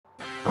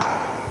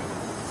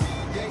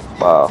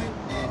Wow.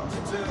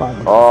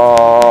 Fine.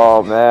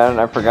 Oh man,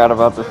 I forgot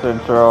about this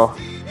intro.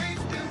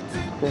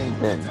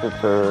 The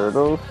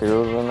turtles,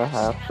 heroes in a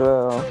half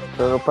shell,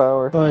 turtle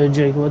power. Oh,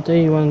 Jake, what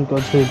day you want to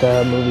go to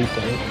the movie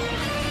thing?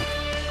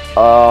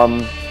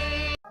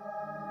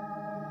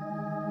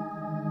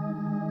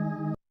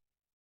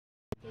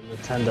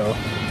 Nintendo.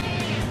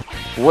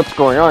 What's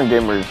going on,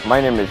 gamers?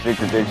 My name is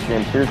Secret Jake's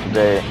Games here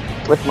today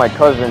with my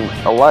cousin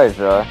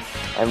Elijah,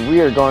 and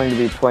we are going to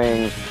be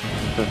playing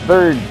the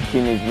third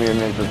Teenage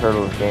Mutant Ninja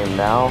Turtles game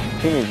now,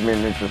 Teenage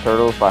Mutant Ninja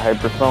Turtles by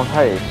Hyperstone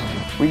Heist.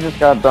 We just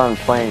got done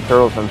playing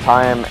Turtles in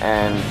Time,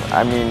 and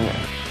I mean,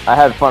 I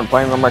had fun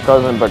playing with my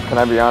cousin, but can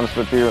I be honest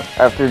with you?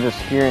 After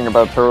just hearing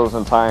about Turtles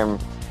in Time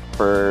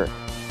for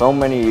so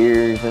many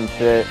years and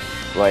shit,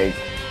 like,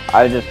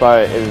 I just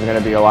thought it was going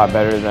to be a lot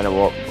better than it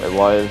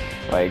was.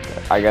 Like,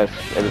 I guess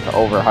it was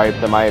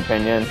overhyped in my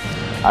opinion.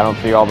 I don't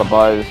see all the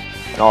buzz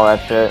and all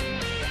that shit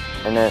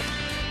in it.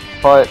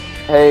 But,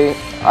 hey,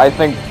 I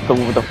think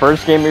the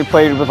first game we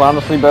played was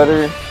honestly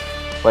better.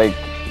 Like,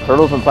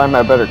 Turtles in Time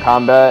had better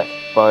combat,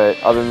 but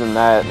other than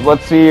that,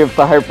 let's see if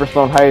the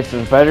Hyperstone Heist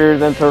is better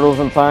than Turtles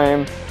in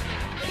Time.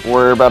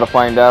 We're about to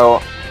find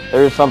out.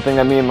 There's something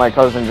that me and my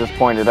cousin just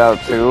pointed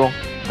out too,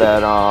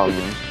 that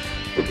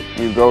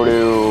you go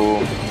to,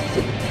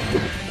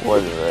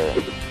 what is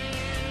it?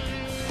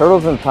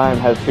 Turtles in Time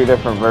has two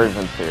different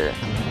versions here.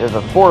 There's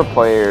a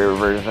 4-player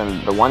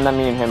version, the one that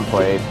me and him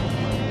played,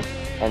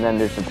 and then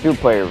there's a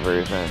 2-player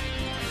version.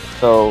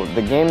 So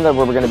the game that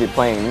we're going to be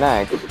playing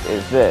next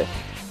is this,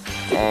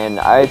 and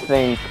I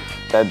think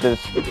that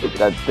this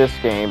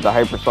game, the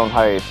Hyperstone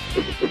Heist,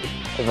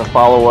 is a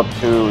follow-up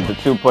to the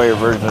 2-player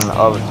version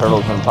of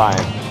Turtles in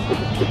Time.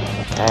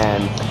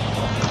 And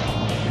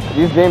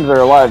these games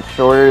are a lot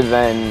shorter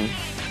than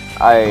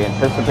I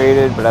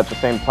anticipated, but at the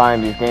same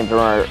time, these games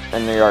are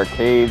in the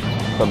arcades,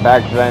 so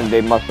back then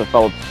they must have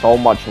felt so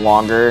much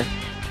longer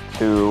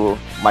to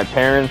my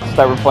parents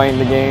that were playing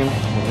the game.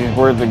 These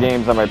were the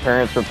games that my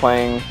parents were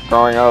playing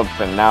growing up,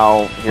 and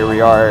now here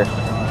we are,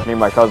 me and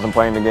my cousin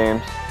playing the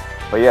games.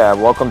 But yeah,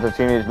 welcome to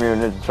Teenage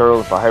Mutant Ninja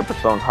Turtles by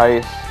Hyperstone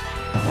Heist,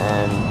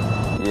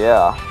 and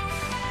yeah,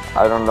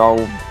 I don't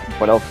know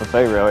what else to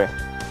say really.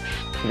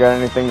 You got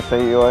anything to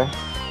say, Eli?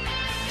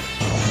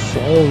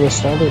 Sure, get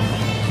started.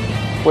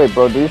 Wait,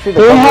 bro, do you see the?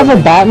 Do they have a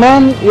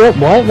Batman? Yeah,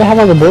 what? They have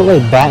like a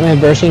bootleg Batman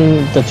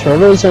versus the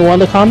Turtles in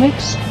one of the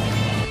comics?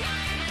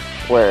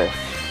 Where?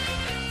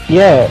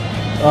 Yeah.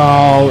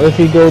 If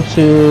you go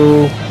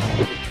to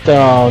the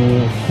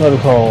what are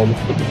they called?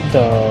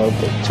 The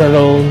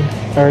Turtle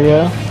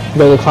area.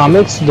 Go to the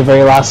comics, the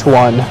very last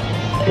one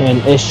in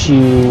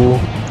issue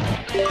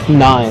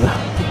 9.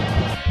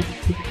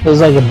 There's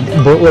like a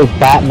bootleg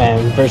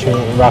Batman version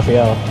of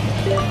Raphael.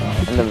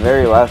 In the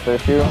very last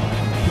issue?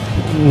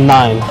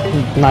 9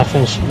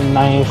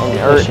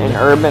 in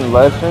Urban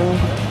Legend?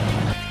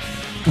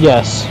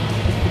 Yes.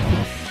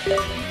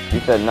 You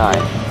said 9.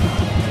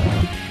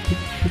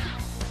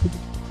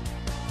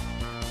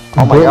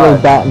 Oh my bootleg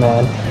god.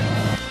 Batman.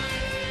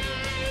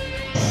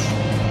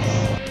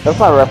 That's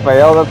not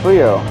Raphael, that's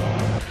Leo.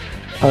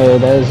 Oh yeah,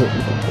 that is.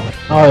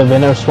 Oh, they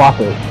never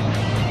swap it.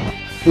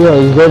 Yeah,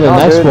 you go to the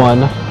next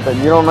one. But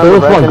you don't remember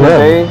back in the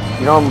day?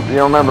 You don't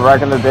remember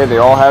back in the day they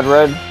all had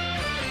red?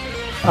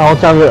 I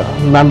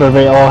don't remember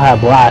they all had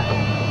black.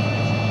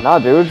 Nah,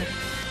 dude.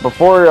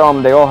 Before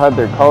they all had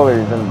their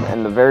colors,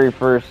 and the very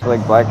first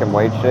like black and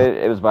white shit,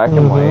 it was black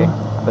and white.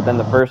 But then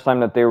the first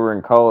time that they were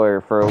in color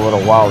for a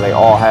little while, they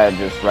all had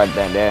just red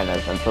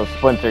bandanas until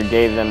Splinter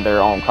gave them their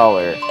own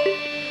color.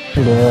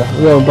 Yeah,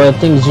 but the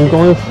thing is, you're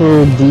going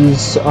through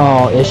these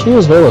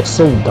issues, they look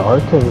so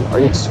dark, and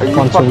it's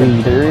fun to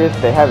read. Serious?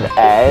 They have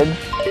ads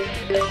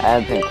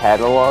and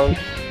catalogs,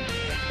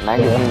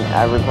 magazine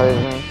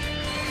advertisements.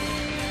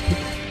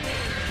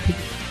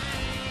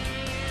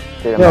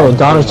 Dude, yo,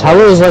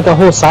 Donatello is like a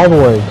whole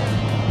cyborg.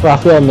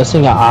 Raphael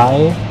missing an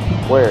eye.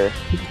 Where?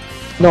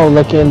 No,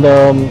 like in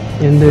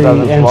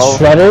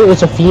Shredder,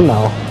 it's a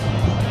female.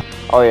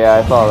 Oh yeah,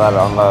 I saw that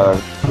on the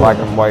black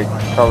and white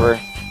cover.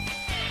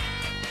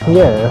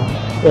 Yeah,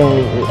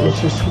 it's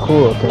just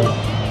cool looking.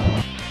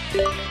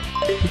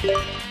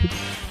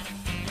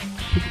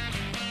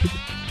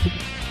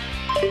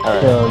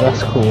 Alright. Yeah,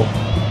 that's cool.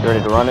 You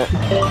ready to run it?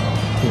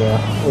 Yeah,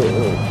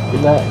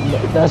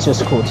 that's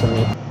just cool to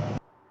me.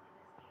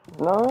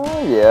 No,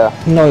 yeah.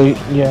 No,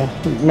 yeah.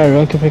 No,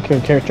 you can pick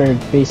your character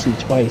basically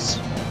twice.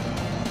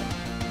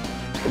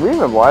 Did we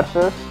even watch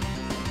this?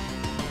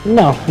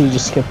 No, you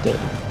just skipped it.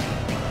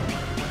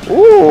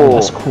 Ooh! Oh,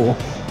 that's cool.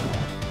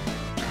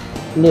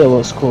 Leo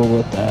was cool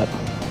with that.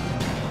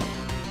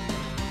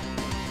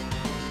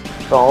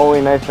 The only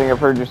nice thing I've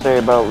heard you say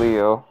about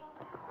Leo.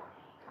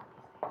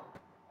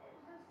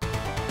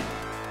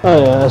 Oh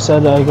yeah, I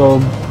said I go,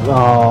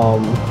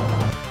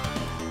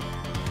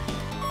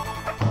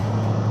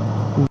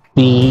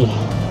 B.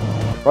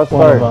 Press One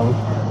start. of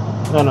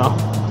them. No.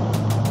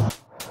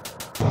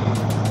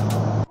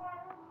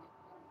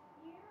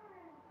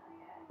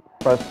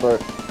 Press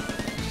start.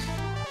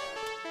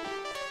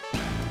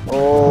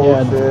 Oh,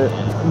 Yeah, shit.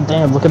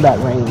 damn, look at that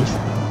range.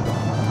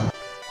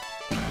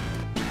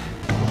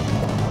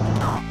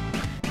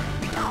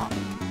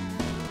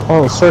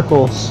 Oh,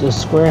 circles, a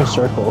square and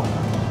circle.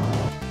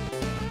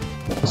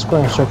 A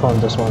square and circle on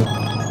this one.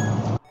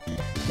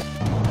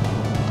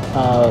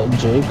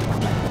 Jake?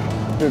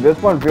 Dude,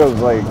 this one feels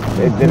like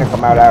it didn't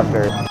come out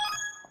after.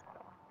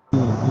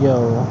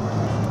 Yo.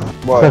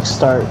 What? Quick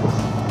start.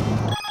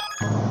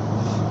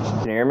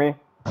 Can you hear me?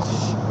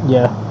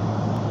 Yeah.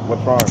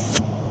 What's wrong?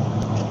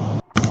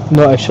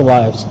 No extra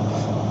lives.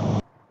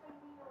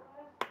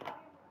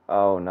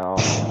 Oh, no.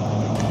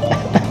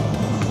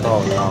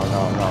 Oh,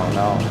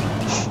 no.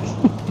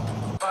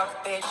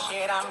 Fuck this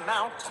shit, I'm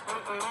out.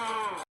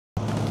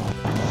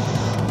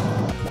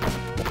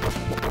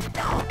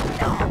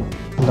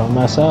 Don't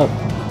mess up.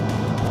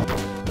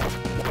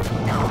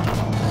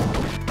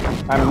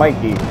 I'm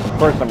Mikey. Of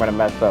course I'm gonna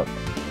mess up.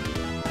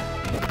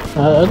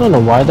 I don't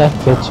know why that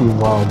fits you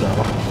well,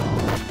 though.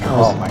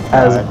 Oh my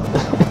god.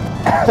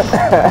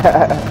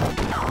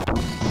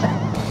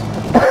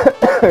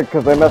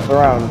 Because I mess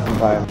around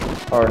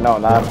sometimes. Or no,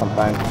 not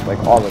sometimes. Like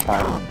all the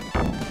time.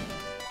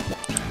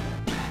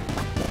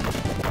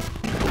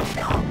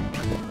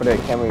 But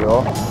can we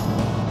go?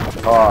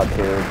 Oh,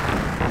 dude.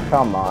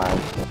 Come on.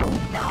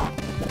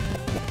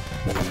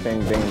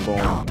 Bing, bing,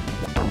 boom.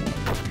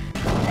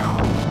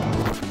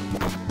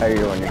 How you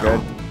doing? You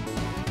good?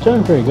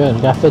 Doing pretty good.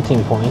 Got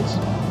 15 points.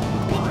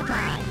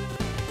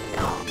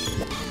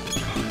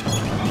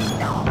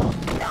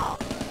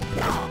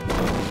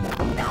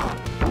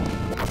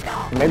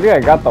 Maybe I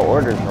got the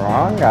orders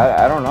wrong?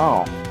 I don't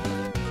know.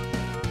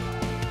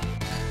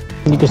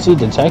 You can see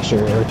the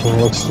texture. Everything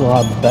looks a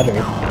lot better.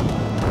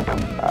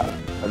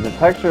 The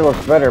texture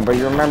looks better, but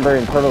you remember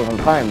in Turtles in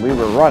Time, we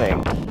were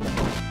running.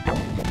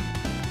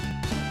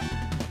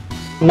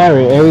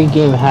 Remember, every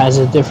game has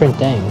a different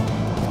thing.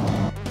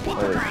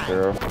 That is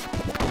true.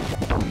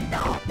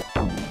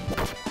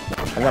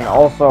 And then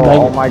also, Like,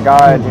 oh my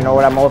god, you know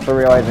what I'm also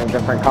realizing?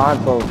 Different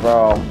consoles,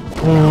 bro.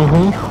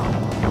 Mm-hmm.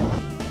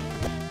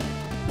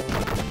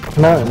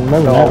 No, So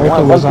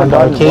that was on the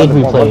arcade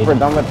we once played. we're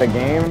done with the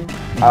game,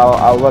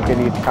 I'll look at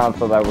each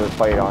console that we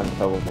played on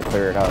so we'll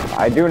clear it up.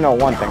 I do know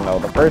one thing though,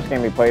 the first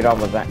game we played on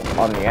was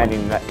on the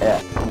NES.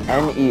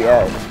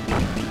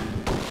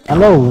 I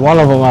know one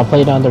of them I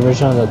played on the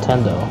original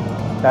Nintendo.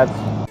 That's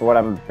what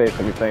I'm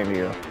basically saying to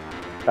you.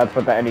 That's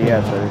what the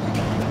NES is.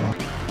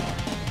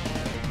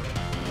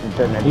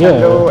 The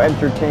Nintendo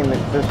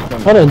Entertainment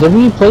System. Hold on, did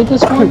we play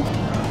this one?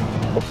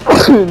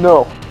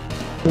 No.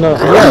 No,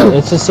 yeah,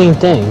 it's the same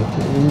thing.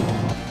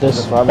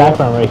 This level?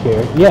 background right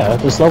here. Yeah,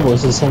 this level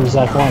is the same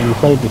exact one we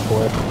played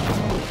before.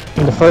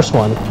 In the first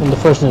one, in the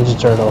first Ninja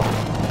Turtle.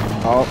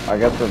 Oh, I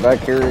guess we're back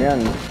here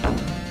again.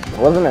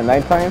 Wasn't it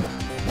nighttime?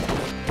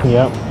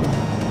 Yep.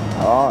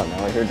 Oh,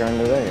 now we're here during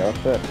the day. Oh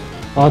shit.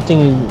 Only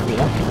thing,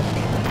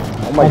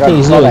 Oh my god, thing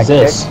you is saw new that is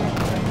this. kick?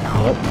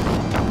 Yep.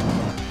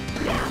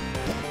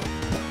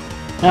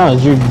 Now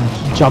your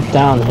jump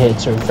down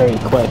hits are very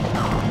quick.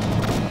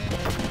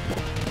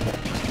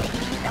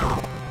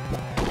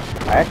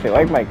 I actually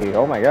like Mikey.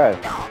 Oh my god.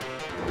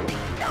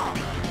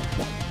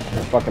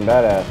 He's fucking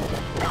badass.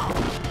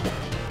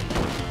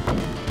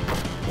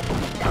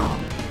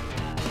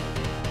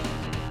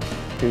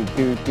 Do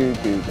do do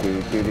do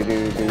do do do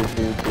do do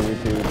do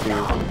do do.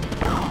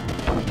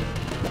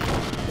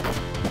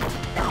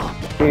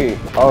 See,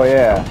 oh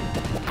yeah.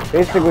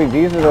 Basically,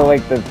 these are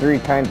like the three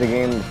kinds of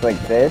games like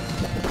this,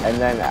 and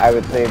then I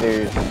would say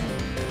there's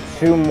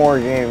 2 more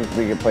games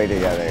we could play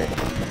together,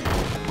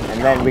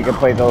 and then we could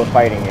play those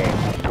fighting games.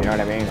 You know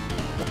what I mean?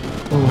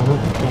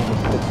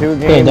 Mm-hmm. The 2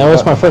 games. Yeah, that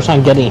was my first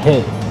time getting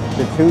hit.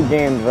 The 2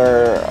 games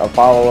are a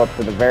follow-up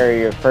to the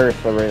very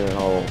first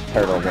original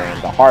Turtle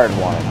game, the hard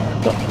one.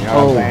 You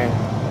know what I'm saying?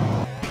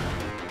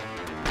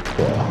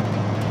 Yeah.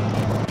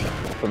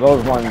 So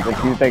those ones,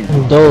 if you think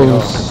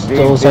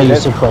Those I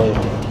used to play.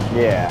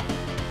 Yeah.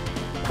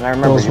 And I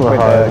remember Those were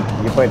hard.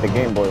 You played the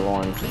Game Boy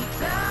ones.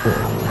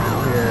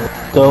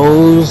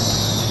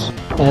 Those,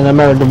 and I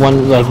remember the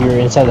one like you were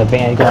inside the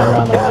van going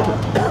around the map,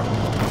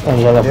 and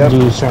you had to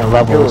do certain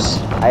levels.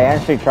 Dude, I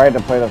actually tried to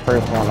play the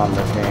first one on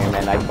this game,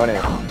 and I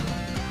couldn't.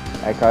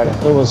 I couldn't.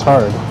 It was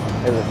hard.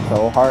 It was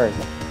so hard.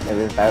 It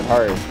was that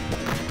hard.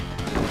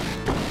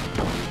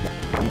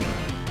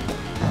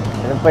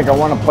 And it's like I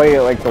want to play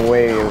it like the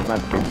way it was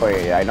meant to be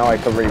played. I know I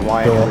could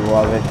rewind and do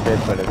all this shit,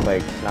 but it's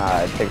like,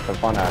 nah, it takes the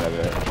fun out of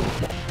it.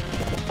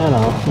 I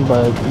know,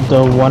 but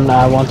the one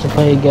I want to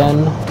play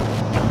again,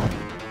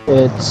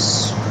 it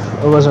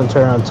wasn't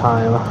Turn on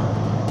Time.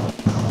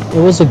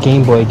 It was a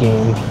Game Boy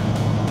game.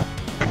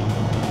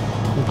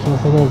 I can't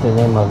think of the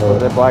name of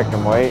Was it. it black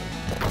and white?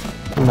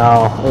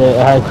 No, it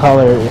had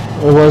color.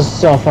 It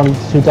was from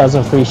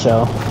 2003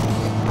 show.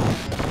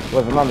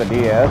 Was it on the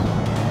DS?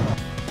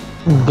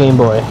 Game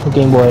Boy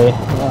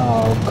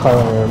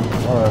Color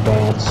or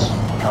Advance.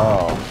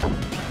 Oh.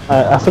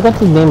 I forgot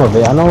the name of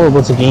it. I know it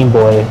was a Game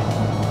Boy.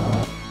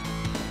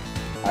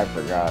 I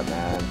forgot,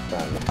 man.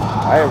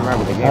 I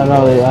remember the Game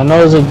Boy. I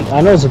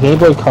know it's a Game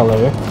Boy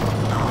Color.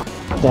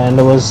 Then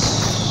there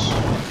was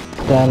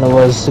Then it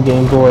was the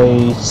Game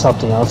Boy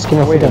something else.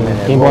 Wait a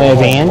minute. Game Boy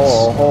Advance.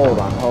 Hold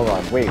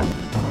on. Wait.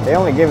 They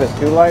only gave us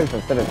 2 lives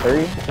instead of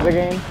 3 in the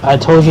game? I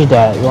told you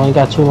that. You only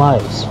got 2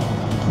 lives.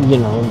 You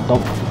know,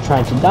 don't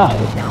try to die.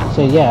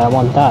 So yeah, I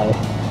won't die.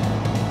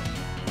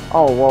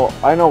 Oh, well,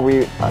 I know we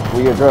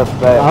addressed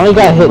that. I only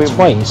got hit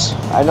twice.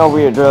 I know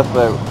we addressed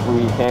that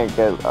we can't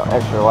get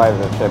extra lives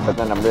and shit, but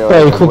then I'm realizing...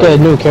 Yeah, you could get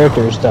new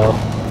characters, though.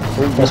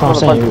 That's what I'm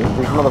saying.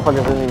 These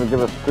motherfuckers didn't even give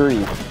us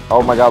 3.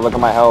 Oh my god, look at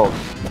my health.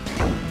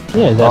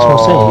 Yeah, that's what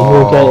I'm saying. You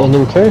could get a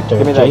new character.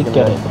 Give me that, Jake,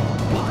 get it.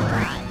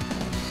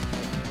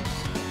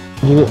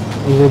 You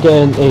could get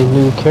a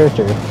new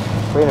character.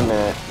 Wait a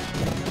minute.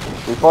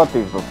 We fought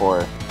these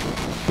before.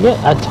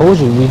 Yeah, I told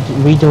you,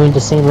 we doing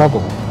the same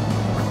level.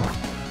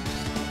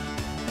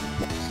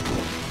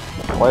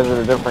 Why is it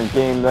a different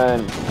game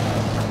then?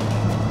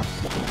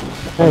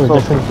 I'm so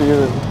different.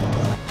 confused.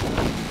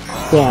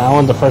 Yeah, I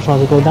want the first one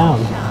to go down.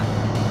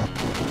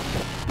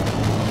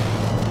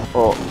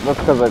 Well, that's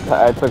because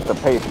I took the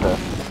pace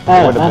test.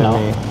 I Would have know.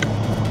 been me.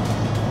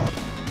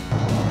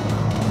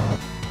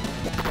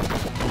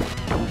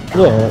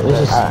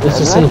 Yeah, it's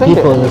the same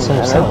people in the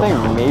same cell. I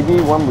think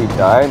maybe when we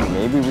died,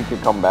 maybe we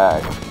could come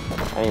back.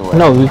 Anyway.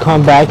 No, we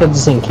come back as the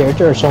same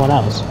character or someone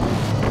else.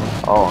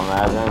 Oh,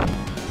 imagine.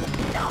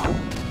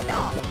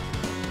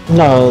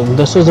 No,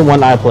 this was the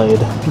one I played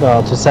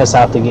to test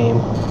out the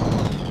game.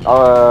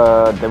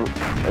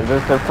 Is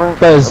this different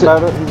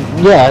about it?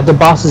 Yeah, the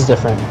boss is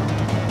different.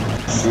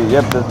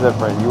 Yep, this is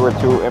different. You were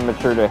too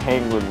immature to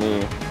hang with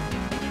me.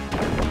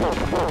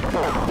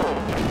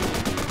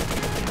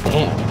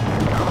 Damn.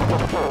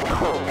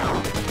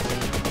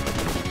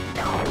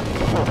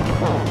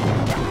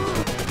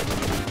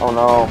 Oh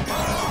no.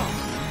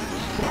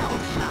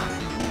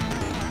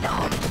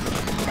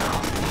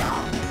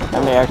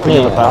 And they actually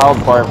give us a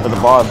health bar for the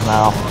boss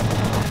now.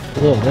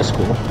 Yeah, that's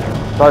cool.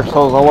 Dark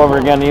Souls all over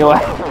again, Eli.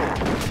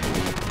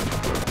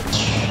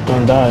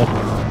 Don't die.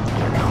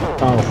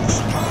 Oh.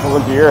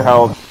 Look at your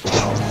health.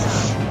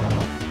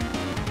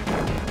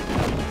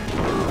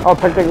 Oh,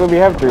 technically we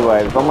have 3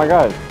 lives. Oh my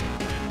god.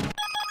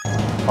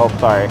 Oh,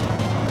 sorry.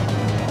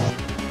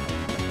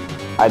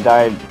 I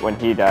died when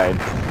he died.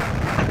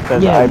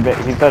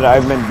 He said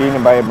I've been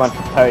beaten by a bunch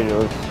of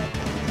titles.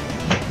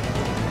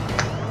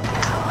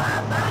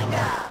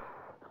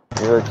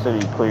 New York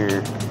City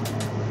clear.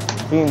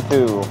 Scene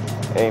 2.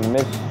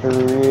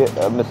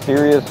 A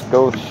mysterious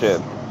ghost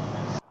ship.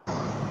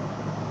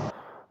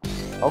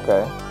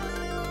 Okay.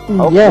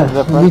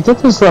 Yeah, we did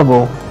this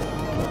level.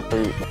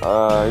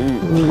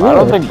 I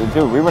don't think,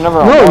 dude, we were never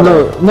on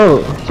water. No,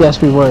 yes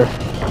we were.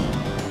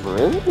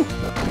 Really?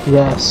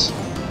 Yes.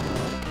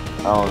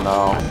 Oh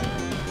no.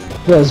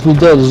 Yes, we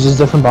did, it's just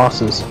different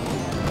bosses.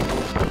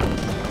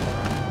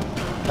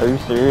 Are you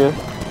serious?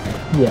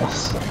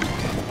 Yes.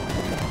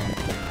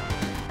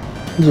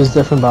 Just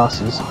different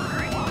bosses.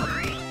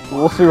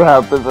 We'll see what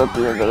happens at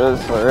the end of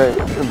this, alright?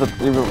 If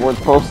it's even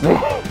worth posting.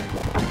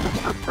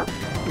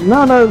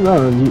 No,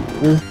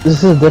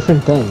 this is a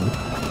different thing.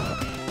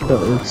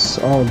 So it's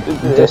all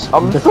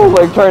I'm still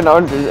like trying to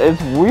understand.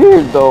 It's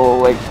weird though,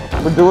 like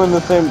we're doing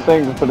the same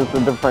things but it's a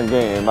different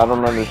game. I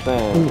don't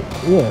understand.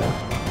 Yeah.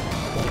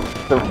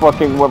 They're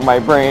fucking with my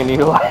brain,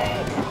 Eli.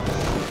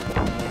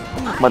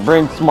 My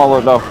brain's small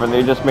enough and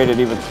they just made it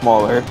even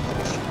smaller.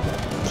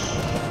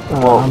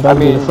 Well, I'm about to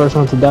be the first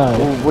one to die.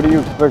 What do you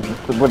expect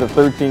with a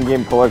 13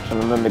 game collection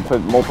and then they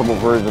put multiple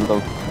versions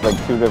of like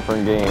 2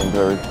 different games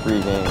or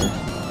 3 games?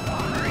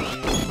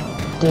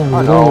 Damn,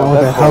 I you know, all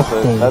the health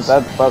things.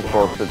 That's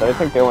bullshit. I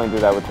think they only do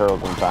that with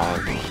Turtles in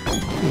Time.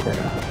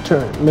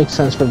 Yeah, makes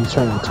sense for the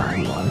turn in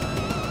time one.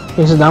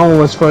 Because that one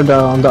was for the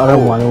other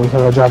one and we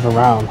could drive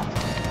around.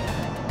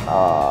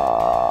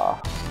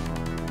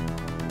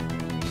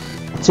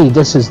 See,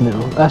 this is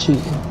new.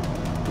 Actually,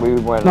 we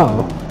went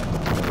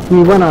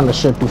we went on the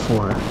ship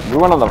before. We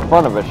went on the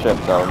front of a ship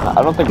though.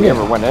 I don't think we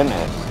ever went in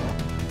it.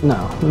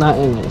 No, not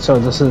in it. So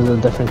this is a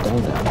different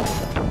thing then.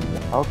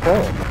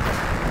 Okay.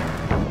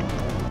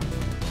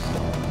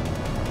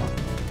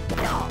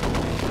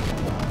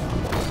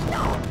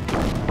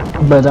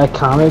 But that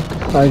comic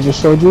I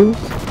just showed you,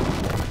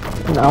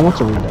 I want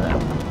to read that.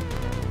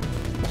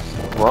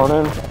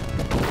 Ronin?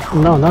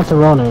 No, not the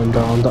Ronin, the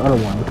other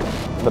one.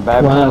 The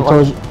Batman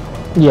one?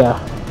 Yeah.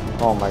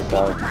 Oh my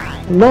god.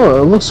 No,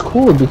 it looks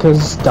cool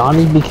because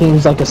Donnie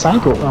becomes like a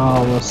psycho,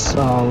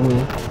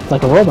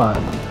 like a robot.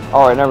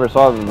 Oh, I never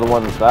saw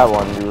that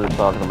one you were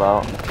talking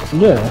about.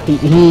 Yeah,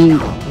 he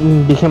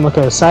became like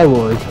a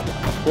cyborg.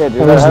 Yeah,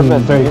 dude, that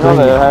happened.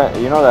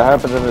 You know that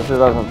happened in the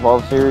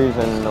 2012 series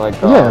and like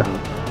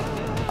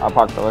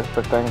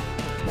apocalyptic thing.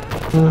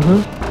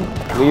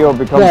 Leo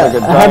becomes like a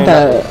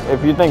giant.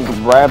 If you think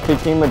Raph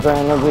became a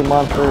giant ugly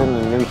monster in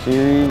the new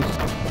series,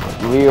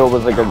 Leo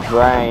was like a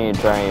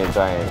giant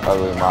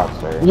ugly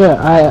monster. Yeah,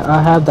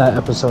 I had that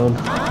episode.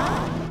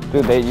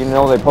 Dude, they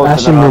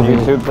posted it on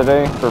YouTube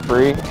today for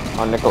free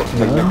on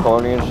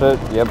Nickelodeon shit.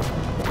 Yep.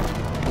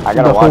 I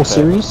gotta watch it.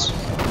 The whole series?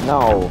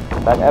 No,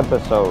 that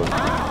episode.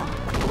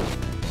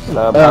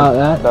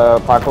 The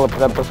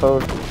apocalypse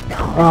episode.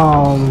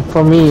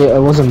 For me, it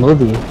was a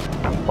movie.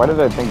 Why did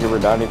I think you were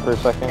Donnie for a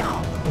second?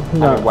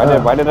 No, I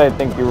mean, why did I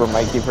think you were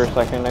Mikey for a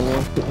second, I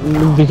mean?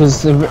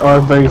 because our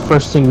very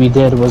first thing we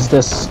did was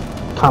this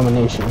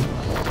combination.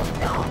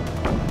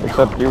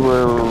 Except you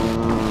were...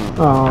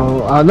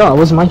 No, it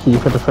was Mikey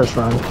for the first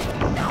run.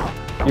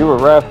 You were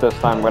Raph this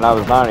time when I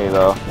was Donnie,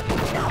 though.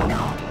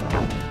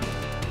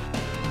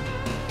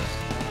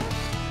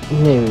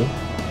 Maybe.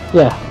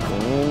 Yeah.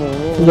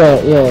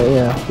 Yeah.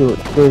 You're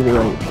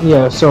right.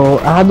 Yeah, so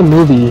I had the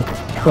movie.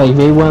 Like,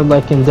 they went,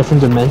 like, in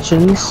different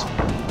dimensions.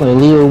 Like,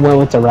 Leo went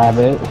with the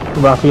rabbit.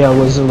 Raphael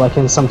was, like,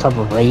 in some type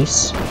of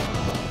race.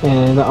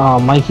 And,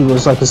 Mikey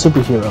was, like, a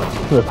superhero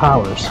with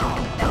powers.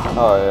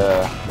 Oh,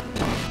 yeah.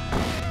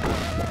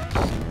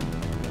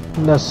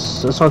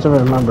 That's what I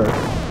remember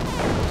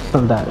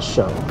from that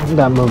show,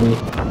 that movie.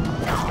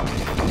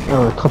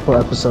 Or a couple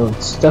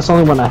episodes. That's the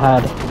only one I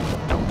had.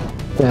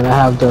 Then I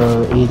have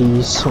the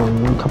 80s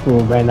and a couple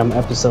of random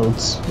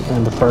episodes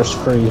and the first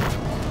free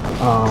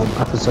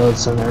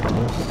episodes and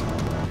everything.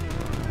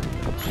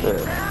 Sure.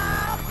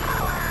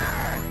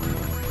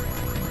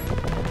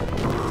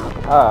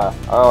 Oh,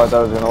 I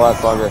thought it was gonna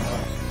last longer.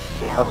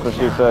 That's what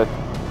she said.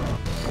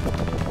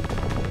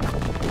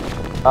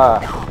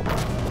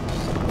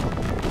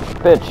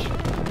 Bitch,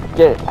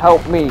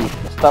 help me.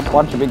 Stop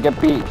watching me get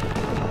beat.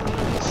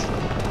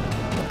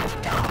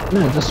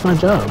 No, that's my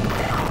job.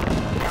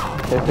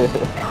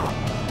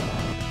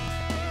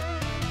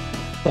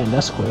 Damn,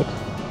 that's quick.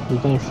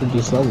 We're going through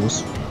these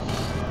levels.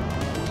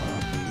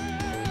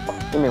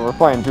 I mean, we're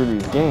playing through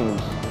these games.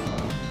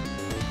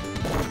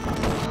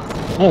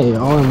 Hey,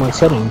 all in one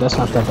setting, that's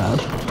not that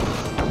bad.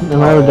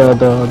 Remember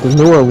the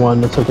newer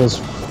one that took us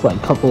like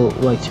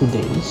 2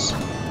 days.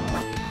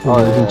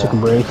 We took a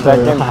break for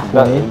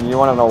halfway. You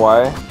wanna know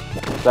why?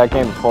 That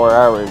game's 4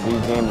 hours.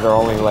 These games are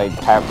only like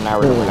half an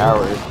hour to an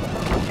hour.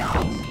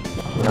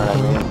 You know what I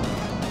mean?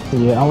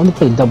 Yeah, I want to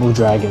play Double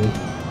Dragon.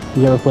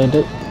 You ever played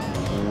it?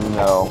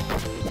 No.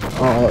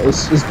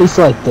 It's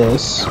basically like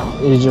this.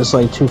 It's just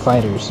like 2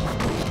 fighters.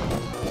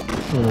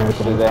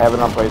 Do they have it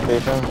on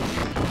PlayStation?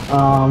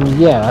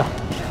 Yeah.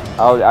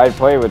 I'd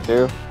play with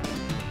you.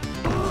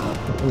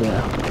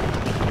 Yeah.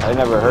 I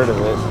never heard of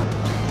it.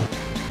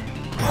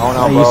 Oh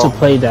no, I used to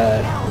play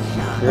that.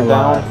 You're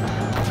down?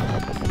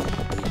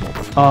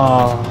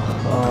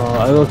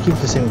 I will keep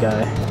the same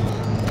guy.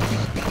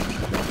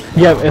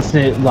 You have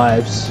infinite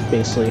lives,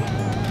 basically.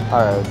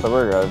 Alright, so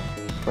we're good.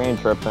 We ain't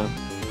tripping.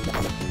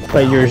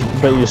 But your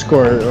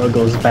score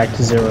goes back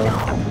to 0.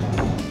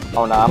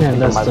 Oh no, I'm thinking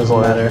that my doesn't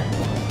score. matter.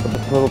 With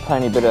this little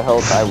tiny bit of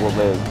health, I will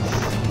live.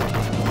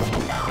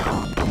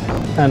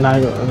 And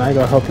I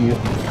go help you.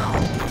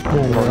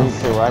 There you go. Me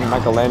too, I'm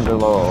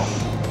Michelangelo.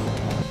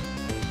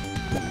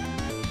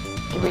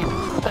 Give me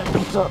that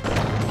pizza!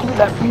 Give me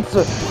that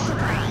pizza!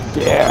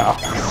 Yeah!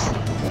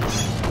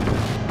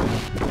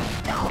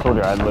 Told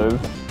you I'd live.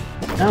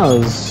 That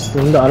was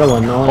the other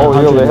one. Oh,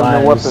 yo, they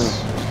have no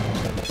weapons.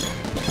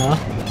 Huh?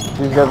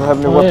 These guys have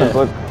new weapons,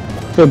 look.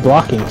 They're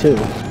blocking too.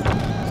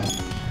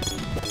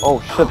 Oh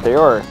shit, they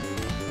are.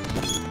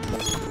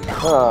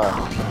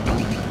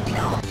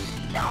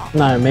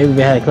 No, maybe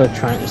we had to click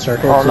triangle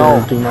circle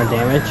to do more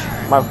damage.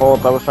 My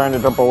fault, I was trying to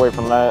jump away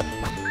from that.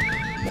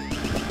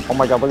 Oh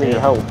my god, look at your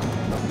health.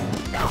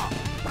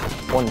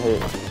 1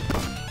 hit.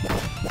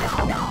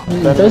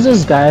 Does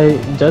this guy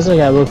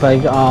look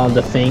like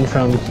the Thing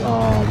from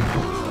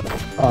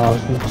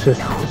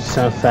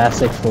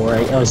Fantastic Four?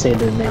 I always say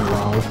the name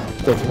wrong.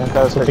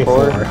 Fantastic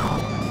Four?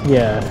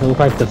 Yeah, it looked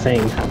like the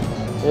Thing.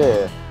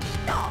 Yeah.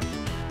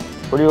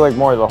 What do you like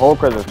more, the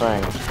Hulk or the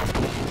Thing?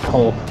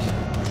 Hulk.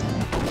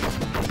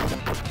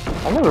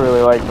 I never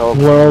really liked Hulk.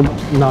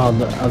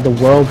 The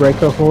World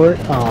Breaker Horde.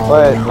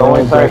 But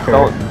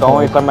the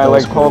only time I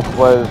liked Hulk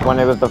was when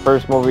it was the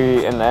first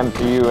movie in the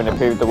MCU and it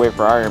paved the way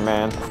for Iron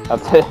Man.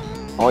 That's it.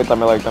 Only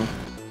time I liked him.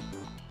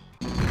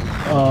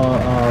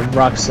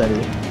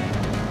 Rocksteady.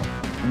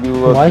 You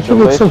look Why do you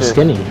look so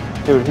skinny?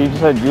 Dude, he just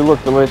said, you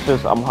look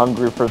delicious, I'm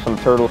hungry for some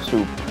turtle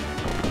soup.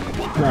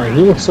 No,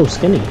 he looks so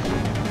skinny.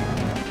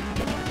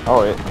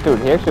 Oh, dude,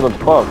 he actually looks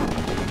buff.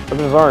 Look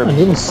at his arms.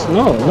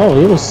 No,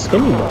 he was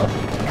skinny buff.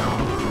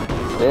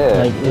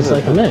 Yeah. Like, it's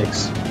like a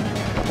mix.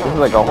 This is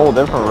like a whole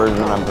different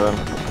version of him.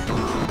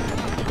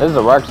 This is a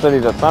Rocksteady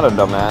that's not a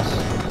dumbass.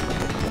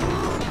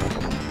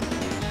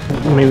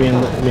 Maybe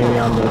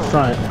on the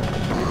front.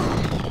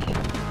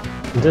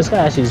 This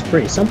guy actually is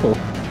pretty simple.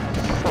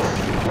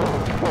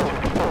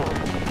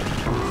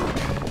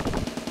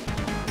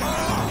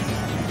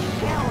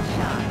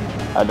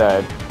 I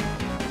died.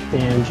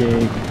 Damn,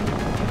 Jake.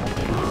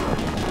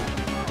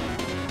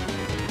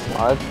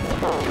 What?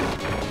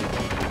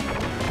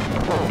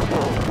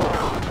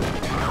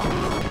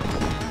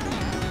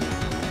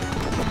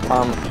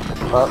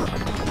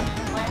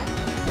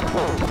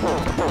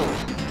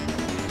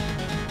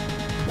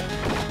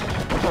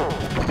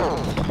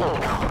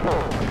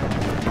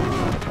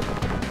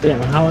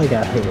 Damn, how I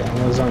got hit?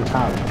 I was on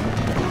top.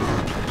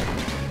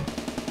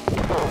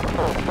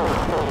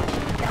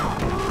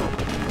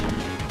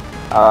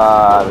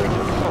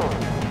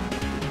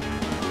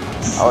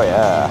 Oh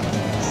yeah.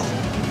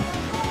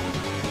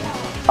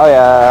 Oh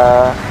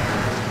yeah.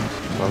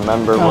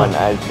 Remember when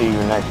I see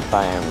you next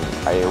time,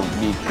 I'll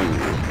beat you.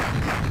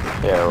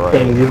 Yeah, right.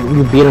 Dang,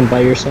 you beat him by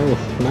yourself.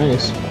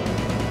 Nice.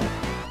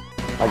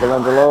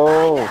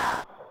 Michelangelo.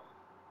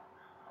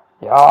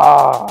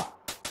 Yeah.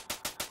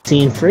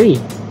 Scene 3.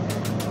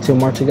 2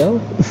 more to go.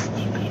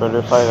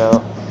 Shredder side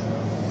out.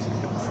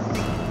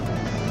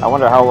 I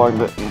wonder how long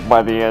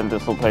by the end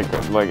this will take.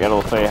 Like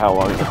it'll say how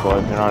long this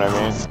was. You know what I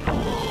mean?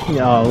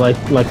 Yeah,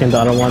 like in the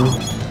other one.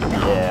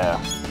 Yeah.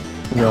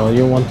 Yo,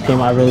 you one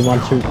game I really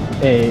want to.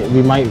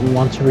 We might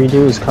want to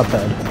redo is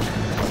Cuphead.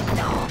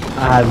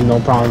 I have no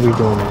problem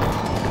redoing it.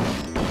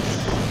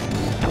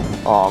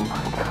 Oh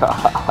my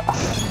god.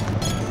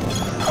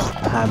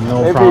 I have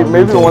no problem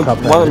redoing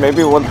Cuphead.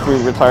 Maybe once we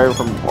retire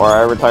from, or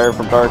I retire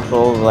from Dark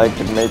Souls, I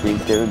could maybe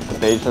give the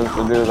patience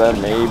to do that.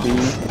 Maybe,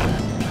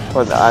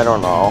 but I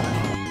don't know.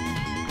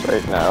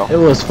 Right now. It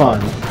was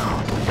fun.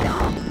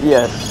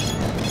 Yes,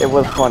 it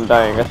was fun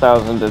dying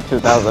 1,000 to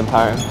 2,000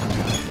 times.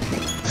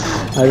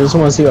 I just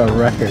want to see our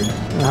record.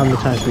 How many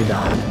times we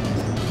died.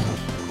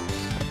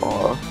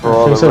 For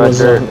all the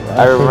record,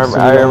 I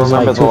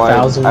remember the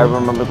line. I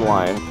remember the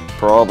line.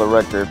 For all the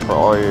record, for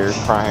all your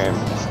crimes,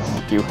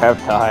 you have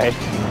died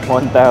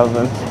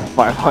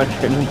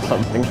 1,500 and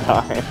something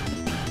times.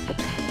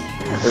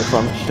 Or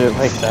some shit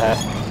like that.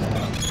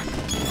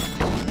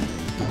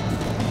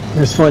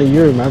 It's funny,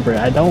 you remember it.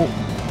 I don't.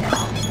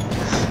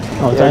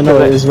 Oh, Yeah, I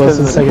know it was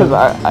the second. Because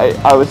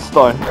I was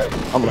stunned.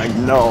 I'm like,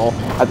 no.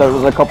 I thought it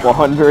was a couple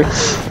hundred.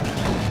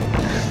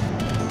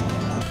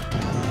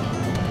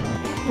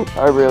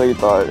 I really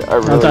thought. I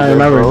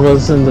remember it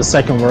was in the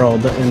second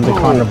world, in the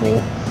carnival.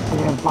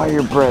 Yeah, buy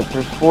your bread.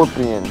 There's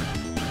scorpions.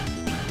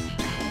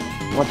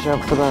 Watch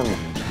out for them.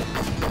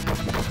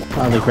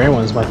 The gray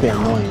ones might be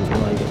annoying.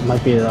 Like, it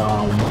might be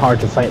hard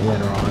to fight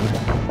later on.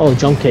 Oh,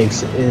 jump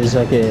cakes is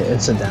like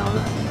it's a down.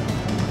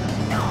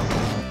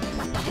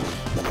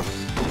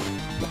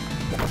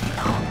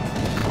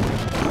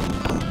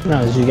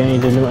 No, did you get any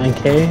of the new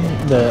NK?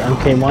 The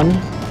MK1?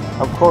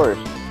 Of course.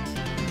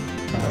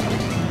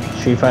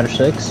 Street Fighter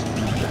 6?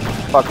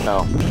 Fuck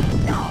no.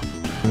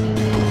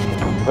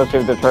 Especially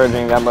if they're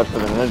charging that much for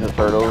the Ninja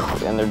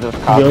Turtles, and they're just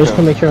costumes. You always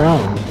can make your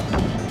own.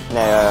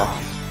 Nah.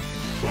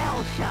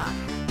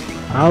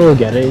 I will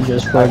get it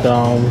just for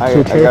the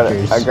two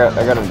characters. I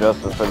got a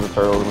justice for the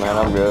turtles, man.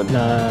 I'm good.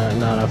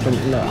 No,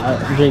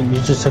 Jake,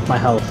 you just took my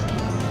health.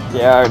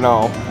 Yeah, I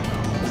know.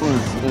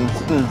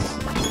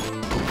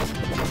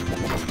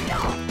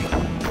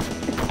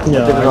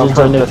 Yeah, I'm just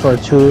doing it for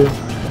two.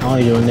 I'm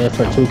only doing it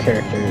for two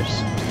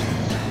characters,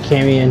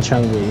 Cammy and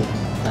Chun-Li.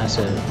 That's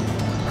it.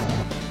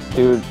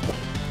 Dude,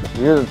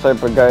 you're the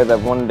type of guy that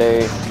one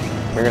day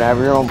you're gonna have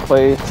your own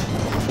place,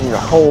 and your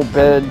whole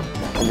bed,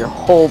 and your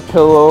whole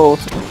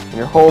pillows, and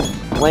your whole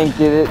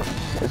blanket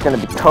is gonna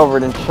be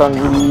covered in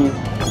Chun-Li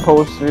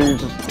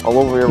posters all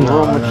over your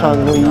room with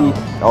Chun-Li. No.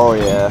 Oh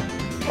yeah.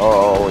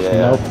 Oh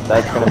yeah. Nope.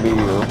 That's gonna be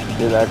you.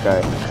 You're that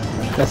guy.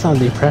 That sounds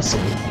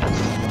depressing.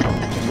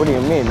 What do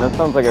you mean? That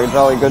sounds like a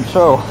jolly good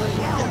show.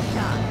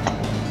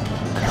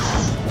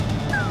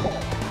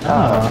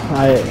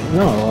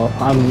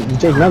 I'm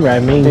Jake. Remember, I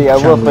mean, see, I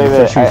will say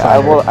this.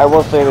 I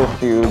will say this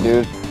to you,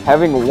 dude.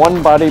 Having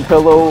one body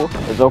pillow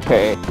is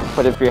okay,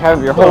 but if you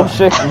have your whole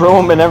shit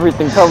room and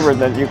everything covered,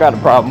 then you got a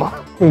problem.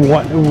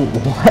 What?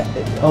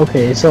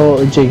 Okay,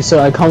 so Jake, so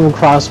I come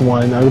across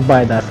one. I would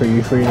buy that for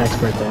you for your next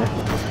birthday.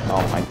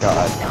 Oh my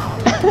god.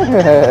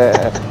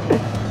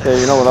 Yeah,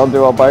 you know what I'll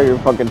do? I'll buy you a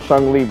fucking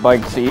Chun-Li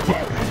bike seat.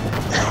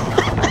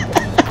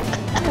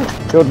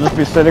 You'll just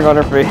be sitting on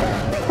her feet.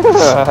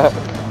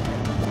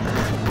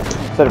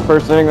 Instead of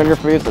first sitting on your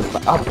face, it's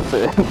the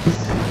opposite.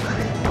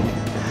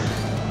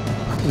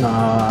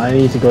 Nah, I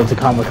need to go to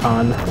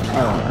Comic-Con.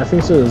 I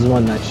think so. There's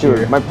one next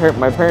year. My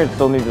parents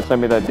still need to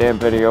send me that damn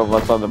video of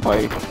us on the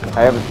bike.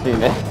 I haven't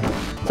seen it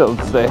till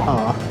today.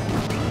 Oh,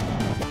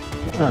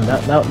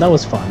 that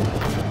was fun.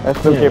 I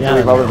still can't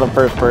believe I was the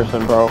first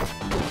person, bro.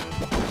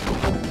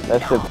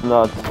 That shit's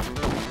nuts.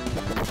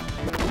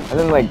 And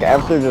then, like,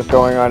 after just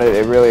going on it,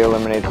 it really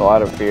eliminates a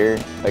lot of fear,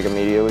 like,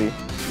 immediately.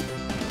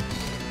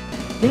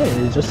 Yeah,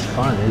 it's just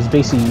fun. It's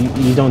basically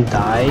you don't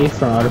die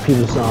from other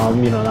people's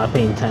not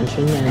paying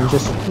attention, and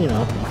just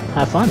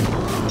have fun.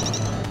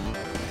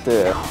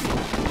 Yeah.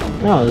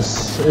 No,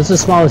 it's the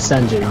smallest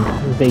engine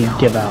they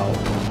give out,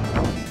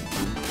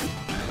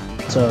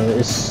 so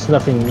it's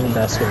nothing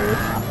that scary.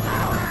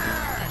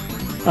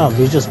 Oh,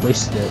 we just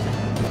wasted it.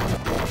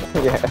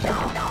 Yeah.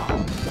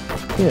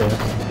 Yeah,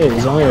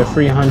 it's only a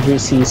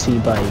 300cc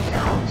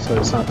bike, so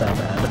it's not that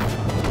bad.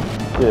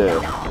 Yeah.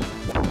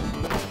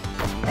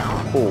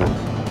 Cool.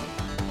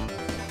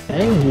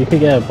 Hey, you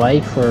could get a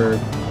bike for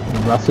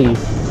roughly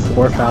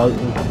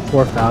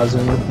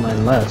 4,000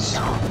 and less.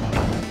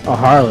 A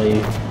Harley,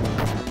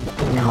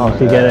 you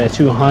could get a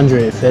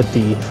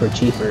 250 for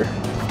cheaper.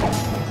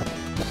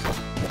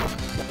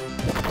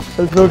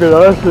 That's looking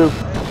awesome.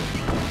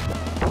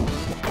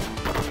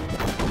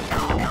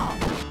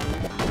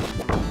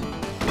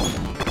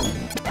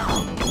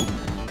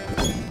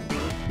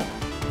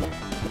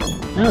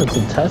 No,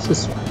 the test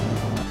is...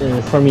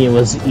 for me, it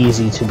was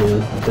easy to do,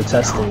 the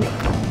testing.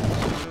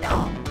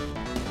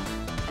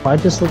 Why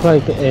does this look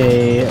like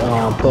a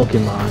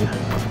Pokemon?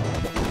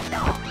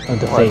 Of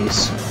the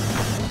face.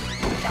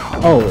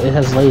 Oh, it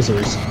has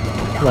lasers.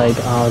 Like,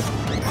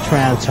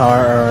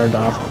 Trantar, or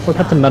look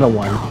at the metal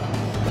one.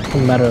 The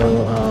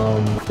metal,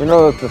 You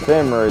know it's the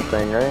samurai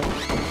thing, right?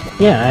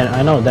 Yeah,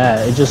 I know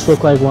that. It just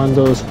looked like one of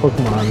those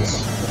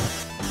Pokemons.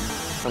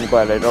 I'm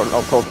glad I don't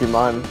know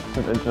Pokemon.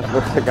 It just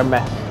looks like a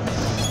mess.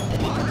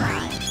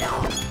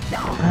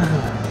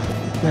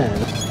 Man.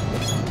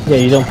 Yeah,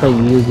 you don't play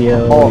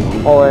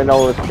Yu-Gi-Oh! All I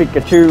know is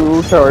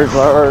Pikachu,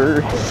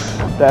 Charizard.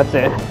 That's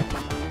it.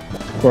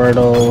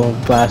 Squirtle,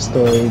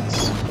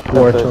 Blastoids,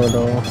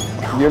 Wartortle.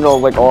 You know,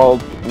 like all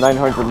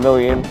 900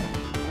 million.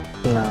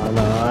 No,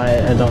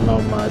 I don't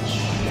know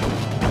much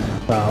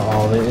about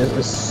all of it.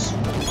 It's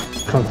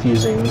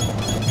confusing.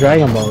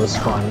 Dragon Ball is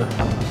fun.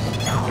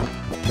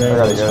 Dragon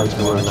Ball is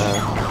fun to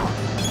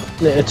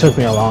watch. It took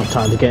me a long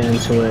time to get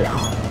into it.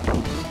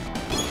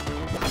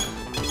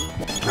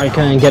 I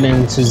couldn't get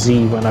into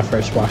Z when I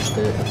first watched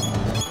it.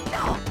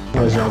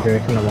 I was younger, I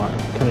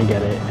couldn't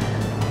get it.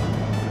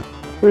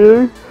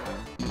 Really?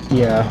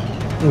 Yeah.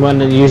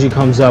 When it usually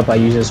comes up, I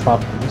usually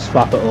swap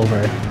it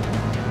over.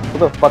 Who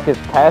the fuck is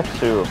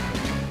Tatsu?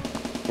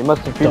 You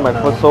must defeat my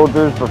foot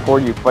soldiers before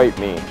you fight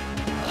me.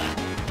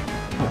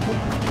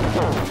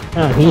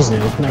 Oh, he's new.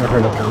 Never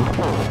heard of him.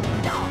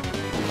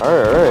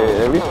 Alright,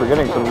 at least we're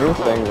getting some new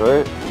things,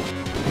 right?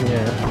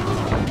 Yeah.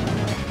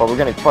 But we're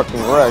getting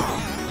fucking wrecked.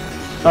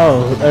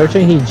 Oh, every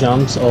time he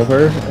jumps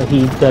over,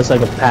 he does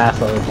like a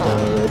path of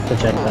the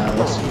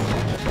projectiles.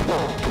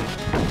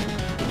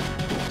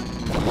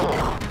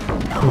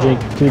 Jake,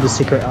 do the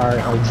secret art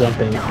of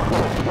jumping.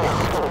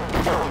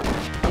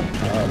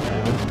 Oh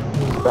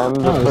man. Bam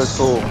the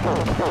circle.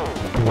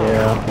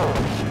 Yeah.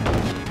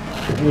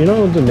 You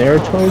know, the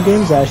Naruto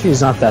games actually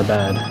is not that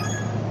bad.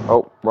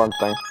 Oh, wrong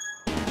thing.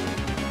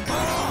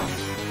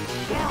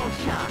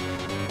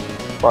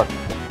 Fuck.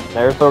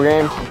 Naruto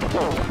games?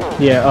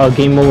 Yeah,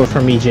 game over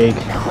for me, Jake.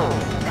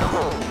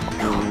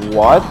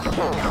 What?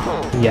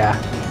 Yeah.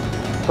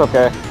 It's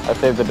okay. I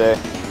saved the day.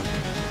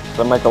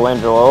 The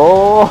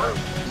Michelangelo.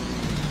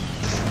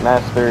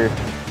 Master.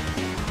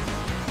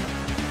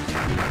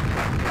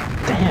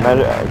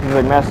 Damn. He's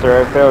like,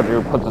 Master, I failed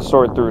you. Put the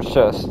sword through his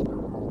chest.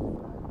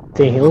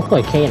 Dang, he looked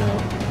like Kano.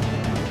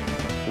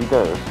 He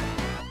does.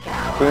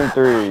 Team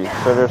 3.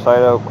 Shredder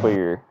side out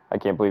clear. I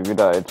can't believe you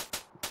died.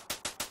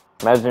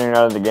 Imagine you're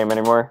not in the game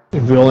anymore.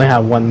 We only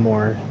have one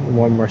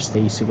more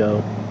stage to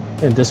go.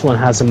 And this one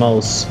has the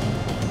most.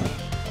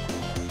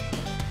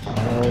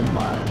 Oh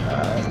my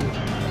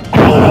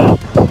god.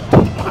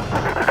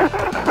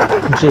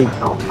 Jake, you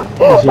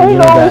know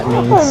what that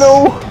means?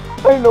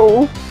 I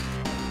know.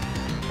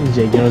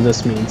 Jake, you know what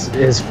this means?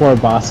 There's 4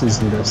 bosses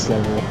in this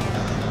level.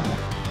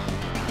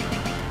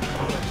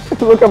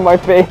 Look at my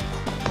face.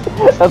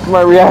 That's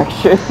my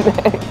reaction.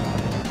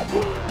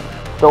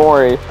 Don't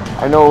worry.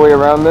 I know a way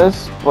around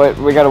this, but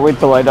we gotta wait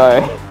till I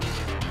die.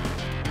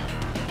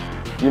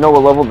 You know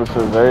what level this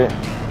is, right?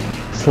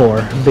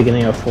 4.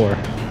 Beginning of 4.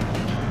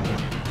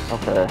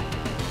 Okay.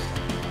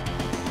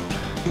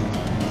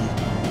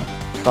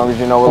 As long as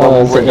you know what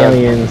level we're the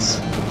aliens.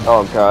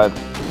 Oh god.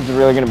 Is it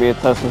really gonna be a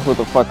test of who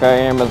the fuck I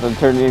am as a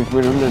Teenage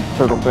Mutant Ninja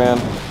Turtle fan?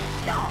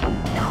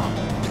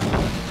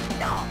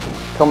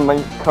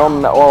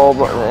 Come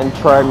all and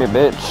try me,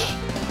 bitch.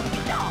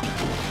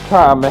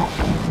 Try me.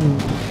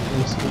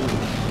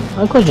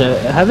 My question,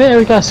 have you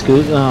ever got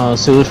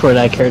sued for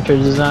that character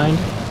design?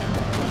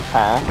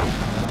 Huh?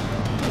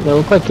 They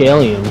look like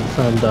Alien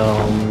from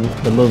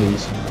the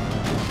movies.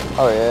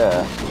 Oh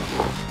yeah.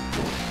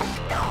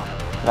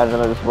 Imagine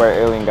that's where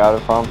Alien got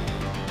it from.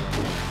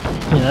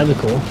 Yeah, that'd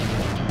be cool.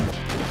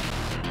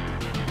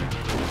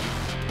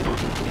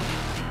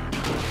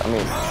 I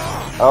mean,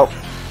 oh.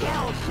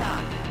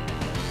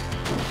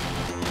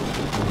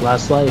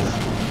 Last Life.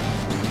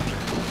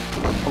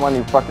 Come on,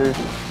 you fuckers.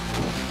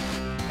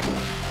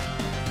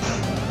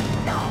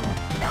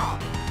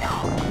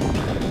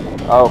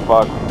 Oh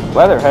fuck.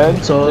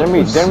 Leatherhead? So, didn't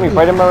we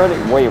fight him already?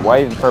 Wait, why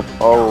is purple?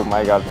 Oh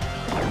my god.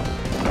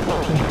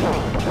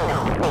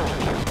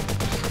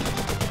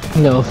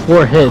 No,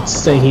 4 hits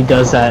saying he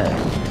does that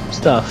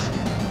stuff.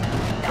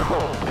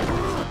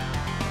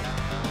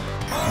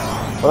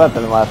 Well, that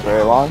didn't last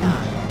very long.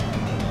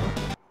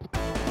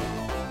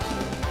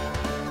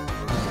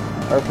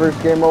 Our first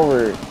game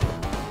over.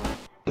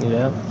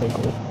 Yeah, pretty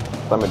cool.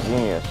 I'm a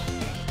genius.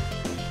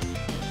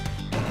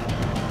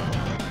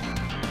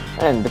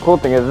 And the cool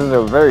thing is, this is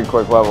a very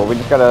quick level. We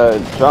just gotta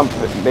jump,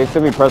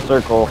 basically press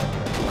circle.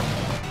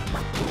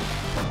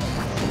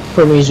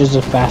 For me, it's just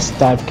a fast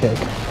dive kick.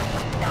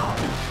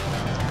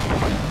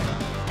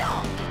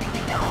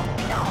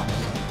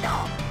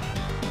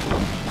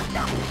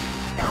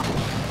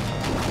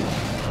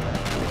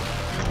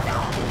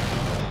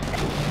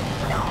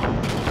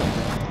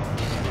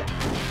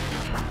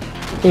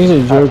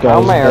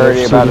 How am I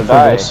already about to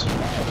die?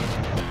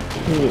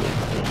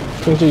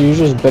 Things are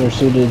usually better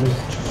suited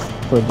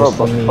for this Bro,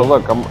 but thingy.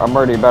 look, I'm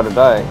already about to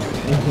die.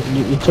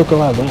 You took a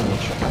lot of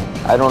damage.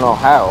 I don't know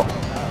how.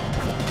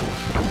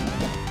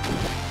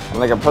 I'm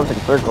like a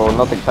perfect circle,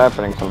 nothing's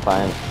happening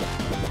sometimes.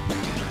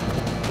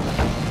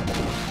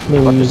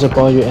 Maybe use up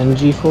all your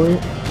energy for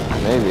it?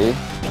 Maybe.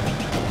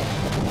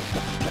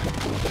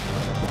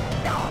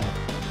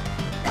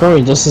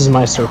 Curry, this is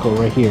my circle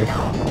right here.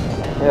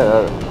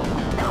 Yeah,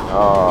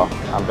 oh,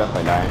 I'm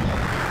definitely dying.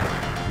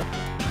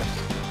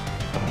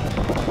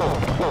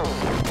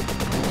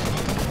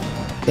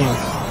 Damn.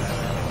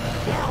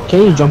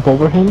 Can you jump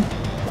over him?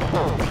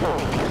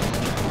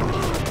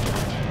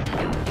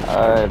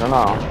 I don't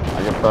know.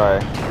 I can try.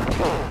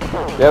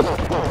 Yep.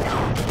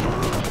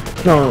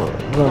 No,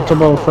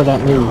 jump over for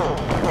that move.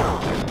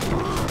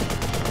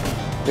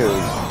 Dude.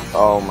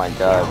 Oh my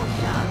god.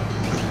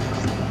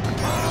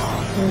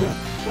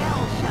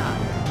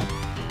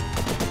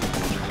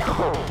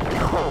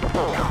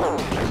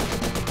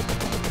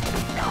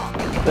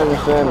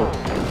 Finish him.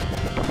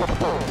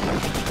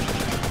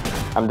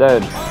 I'm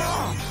dead.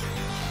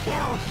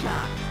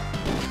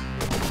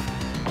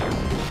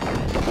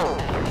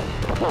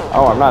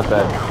 Oh, I'm not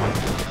dead.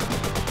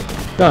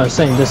 No, I'm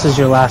saying this is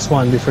your last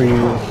one before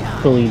you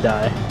fully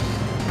die.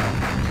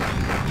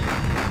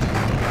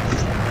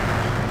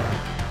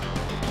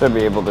 Should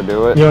be able to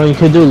do it. You know, you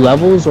could do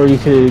levels or you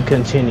could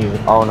continue.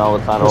 Oh no,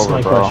 it's not That's over,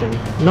 my bro. question.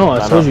 No,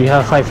 I told you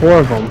have to fight 4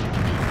 of them.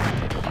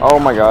 Oh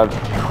my god.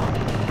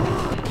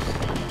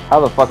 How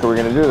the fuck are we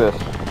gonna do this?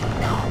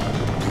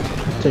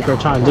 Take our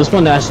time. This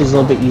one actually is a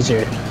little bit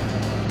easier.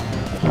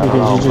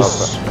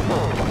 Because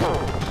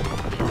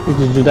you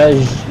can do that,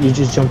 you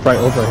just jump right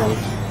over him.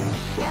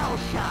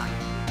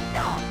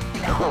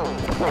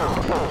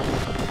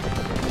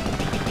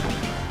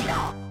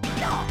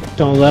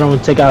 Don't let him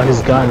take out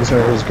his guns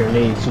or his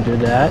grenades. You do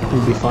that,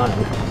 you'll be fine.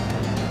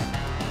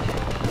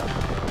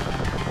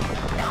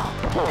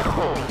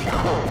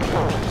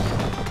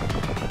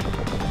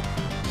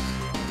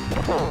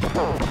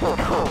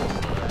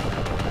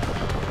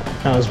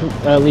 Now,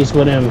 at least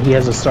with him, he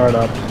has a start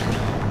up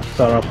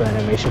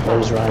animation for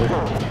his run.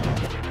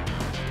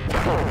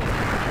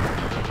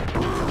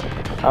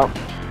 Oh.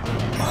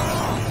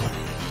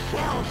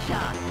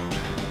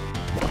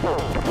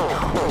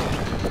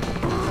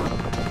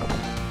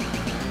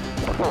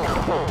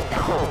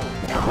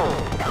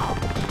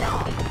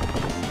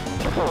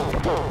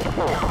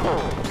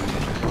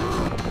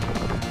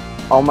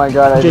 Oh my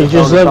god, I just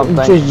noticed something.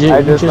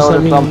 I just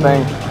noticed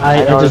something.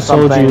 I just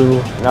told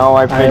you. No,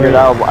 I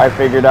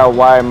figured out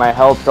why my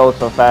health goes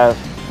so fast.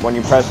 When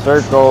you press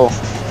circle,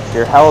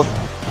 your health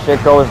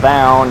shit goes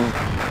down.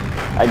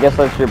 I guess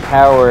that's your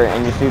power,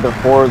 and you see the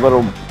 4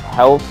 little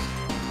health.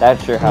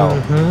 That's your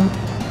health.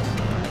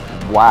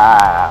 Mm-hmm.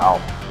 Wow.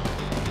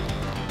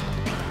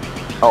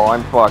 Oh,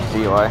 I'm fucked,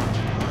 Eli.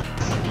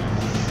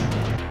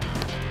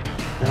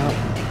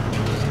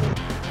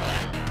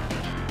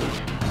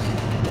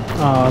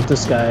 Oh,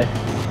 this guy.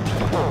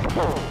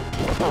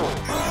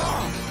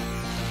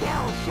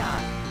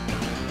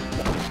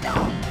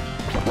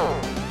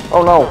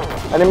 Oh no,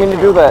 I didn't mean to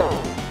do that.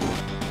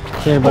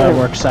 Yeah, but it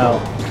works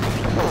out.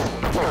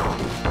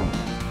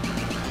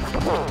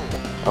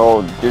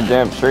 Oh, you're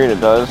damn straight it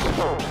does.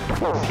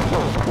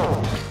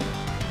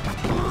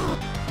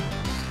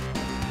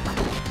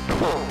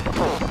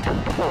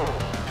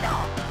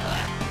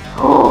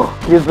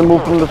 Here's the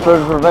move from the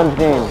Surge Revenge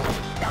game.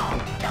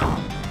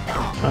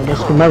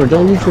 Just remember,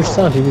 don't lose your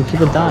stuff, you can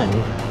keep it dying.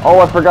 Oh,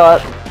 I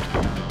forgot.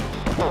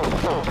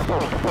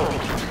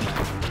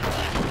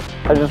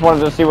 I just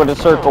wanted to see what the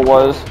circle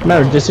was.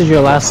 Remember, this is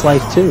your last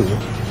life too.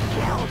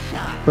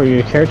 For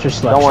your character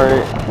selection. Don't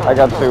worry, I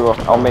got 2.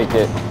 I'll make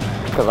it.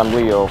 Because I'm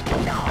Leo.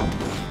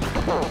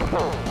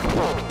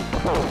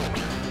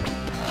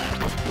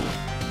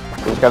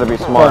 He's gotta be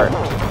smart.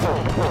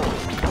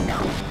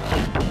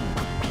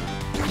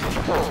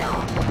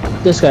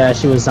 This guy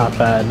actually was not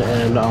bad,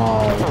 and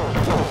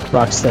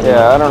Rocksteady.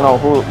 Yeah, I don't know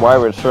why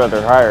would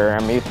Shredder hire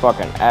him. He's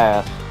fucking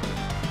ass.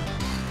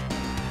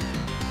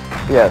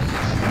 Yes,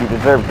 you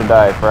deserve to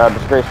die for how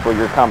disgraceful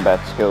your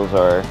combat skills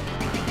are.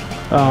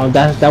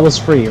 That was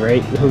free,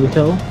 right? Who we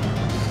kill?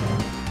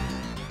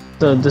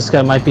 So this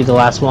guy might be the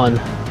last one.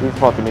 He's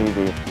fucking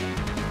easy.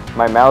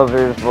 My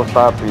Mausers will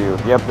stop you.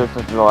 Yep, this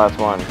is the last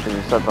one, because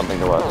you said something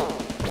to us.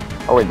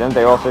 Oh wait, didn't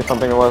they all say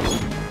something to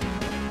us?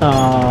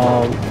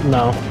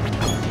 No.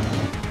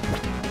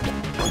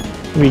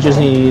 We just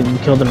need to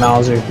kill the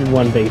Mauser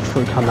one bait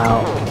before come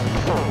out.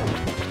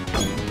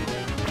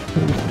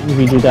 If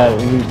we do that,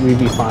 we'd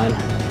be fine.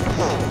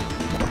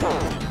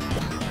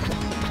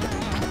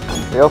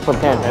 We also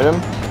can't hit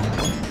him?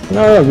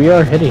 No, we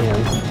are hitting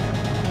him.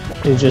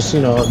 It's just,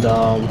 you know,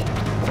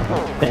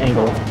 the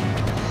angle.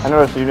 I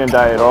noticed you didn't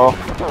die at all.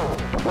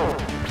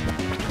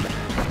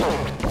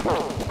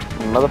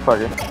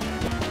 Motherfucker.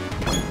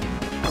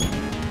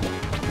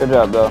 Good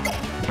job, though.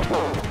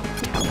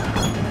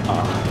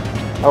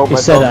 Oh, I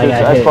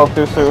spoke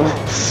too soon.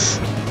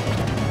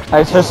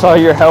 I just saw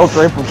your health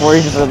right before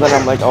you said that.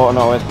 I'm like, oh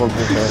no, I spoke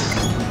too soon.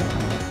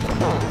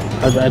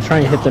 I try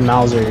and hit the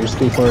Mausers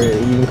before it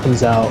even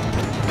comes out.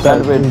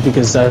 Sandwich.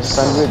 Because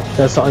Sandwich.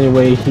 that's the only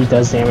way he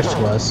does damage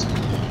to us.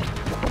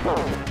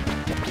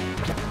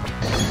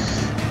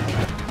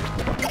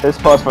 This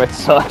boss fight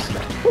sucks.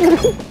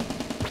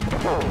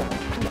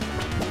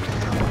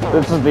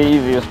 This is the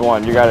easiest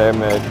one, you gotta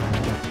admit.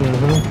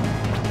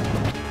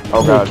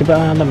 Oh god. Keep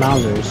an eye on the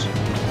Mausers.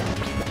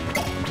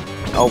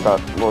 Oh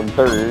god, well,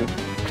 third.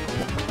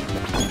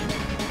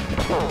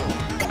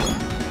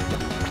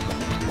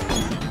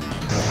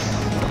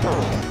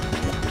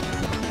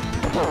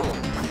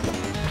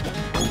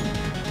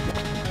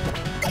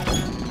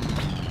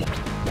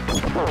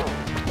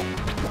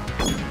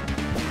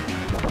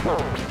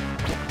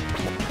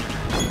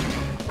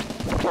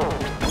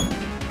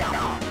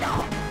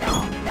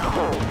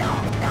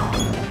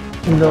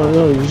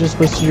 No, you just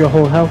wasted your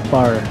whole health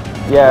bar.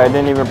 Yeah, I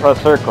didn't even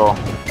press circle.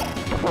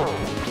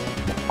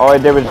 All I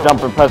did was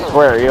jump and press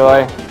square,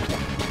 Eli.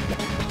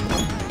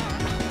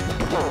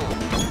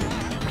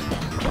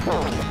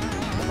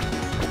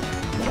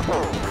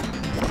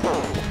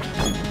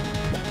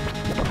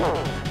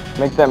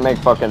 Make that make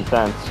fucking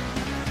sense.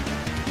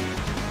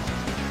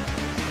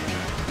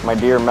 My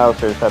dear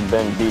mousers have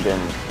been beaten.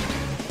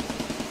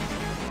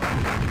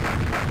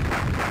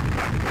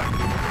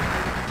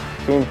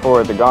 Scene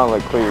 4, the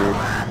gauntlet cleared.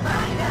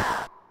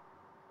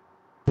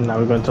 Now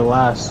we're going to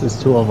last. There's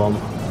 2 of them.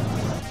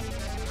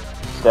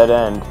 Dead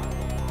end.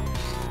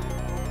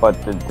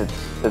 But the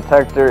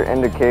detector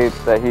indicates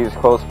that he's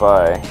close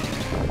by.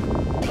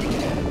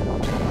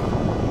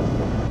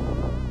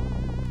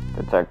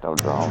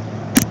 Technodrome.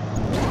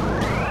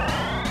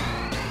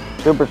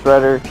 Super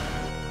Shredder,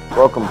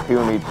 welcome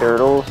puny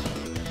turtles.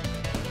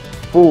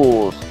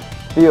 Fools,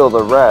 feel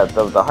the wrath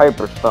of the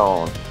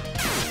Hyperstone.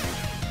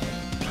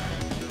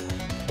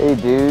 Hey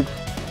dude,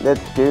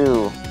 let's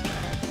do.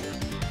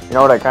 You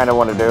know what I kind of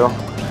want to do?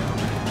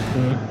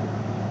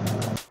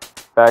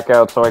 Back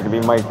out so I can be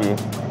Mikey.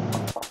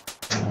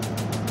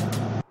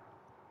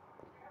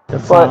 The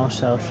final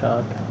shell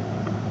shock.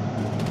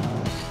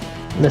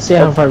 Let's see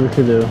how far we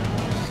can do.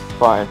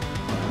 Fine.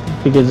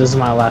 Because this is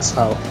my last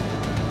health.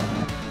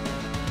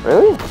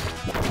 Really?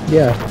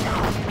 Yeah.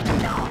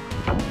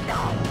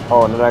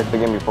 Oh, and it actually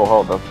gave me full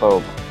health, that's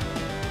dope.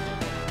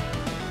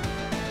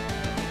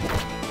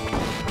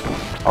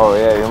 Oh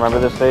yeah, you remember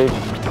this stage?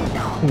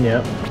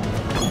 Yep.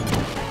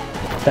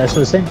 That's what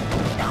I'm saying.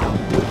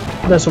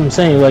 That's what I'm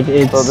saying, like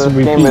it's so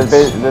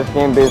this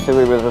game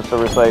basically was just a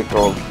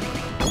recycled.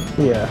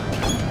 Yeah.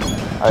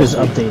 Just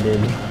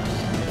updated.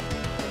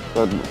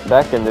 So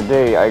back in the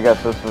day, I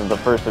guess this is the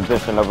first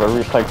edition of a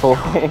recycled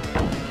game.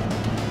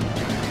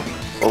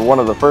 Or one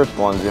of the first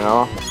ones, you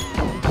know?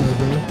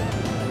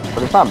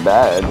 But it's not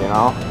bad, you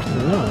know?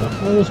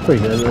 No, it was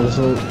pretty good. It was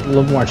a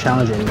little more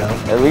challenging though.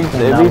 At least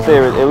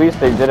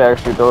they did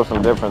actually throw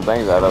some different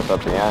things at us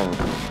at the end.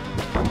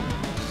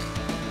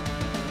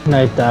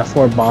 Like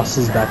 4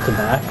 bosses back to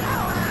back.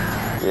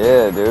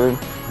 Yeah, dude.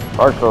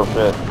 Hardcore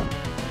shit.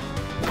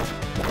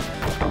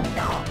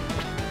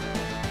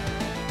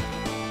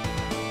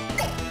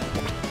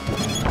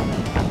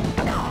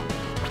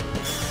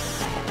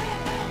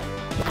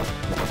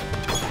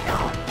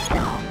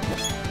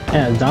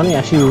 Yeah, Donnie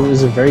actually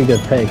is a very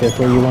good pick. If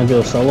you want to do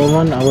a solo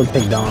run, I would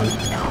pick Donnie.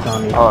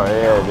 Oh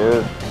yeah,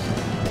 dude.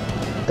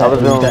 I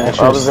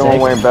was doing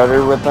way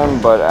better with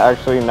them, but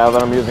actually now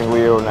that I'm using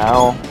Leo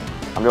now,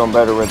 I'm doing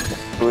better with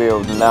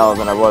Leo now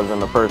than I was in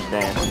the first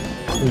game.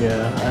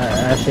 Yeah,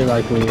 I actually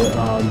like Leo,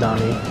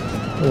 Donnie.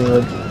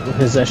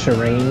 His extra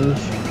range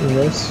in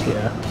this,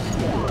 yeah.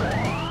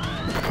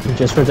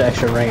 Just for the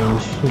extra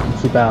range, you can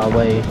keep out of the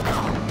way.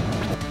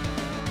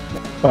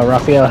 But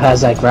Raphael has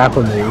that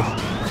grapple move.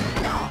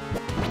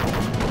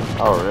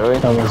 Oh really?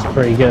 That was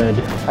pretty good.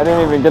 I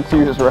didn't even get to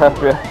use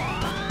Raphael.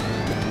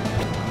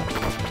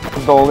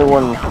 The only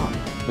one.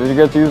 Did you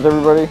get to use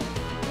everybody?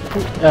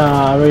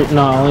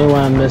 No, only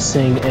one I'm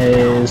missing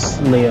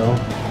is Leo.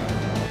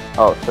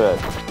 Oh shit.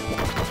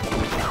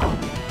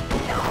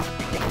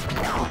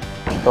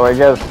 So I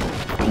guess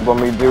when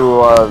we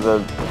do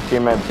the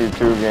Tmnt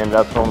 2 game,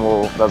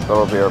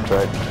 that'll be our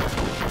pick.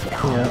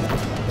 Yeah.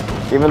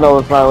 Even though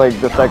it's not like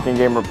the second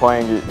game we're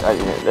playing,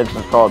 it's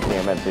just called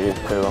Tmnt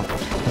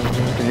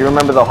 2. Do you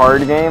remember the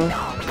hard game?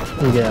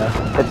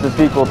 Yeah. It's a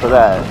sequel to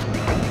that.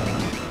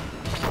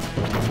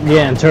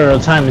 Yeah, and Turtle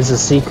Time is a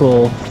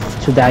sequel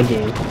to that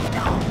game.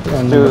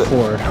 Number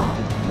 4.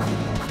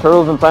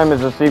 Turtles in Time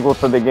is a sequel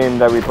to the game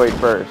that we played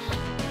first.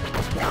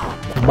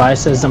 But it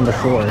says number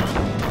 4.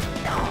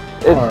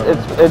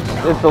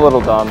 It's a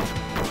little dumb.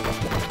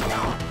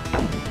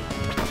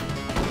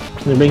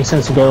 It makes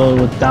sense to go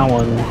with that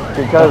one.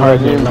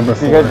 Because number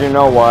 4. Because you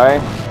know why?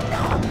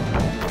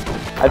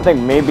 I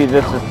think maybe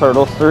this is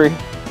Turtles 3.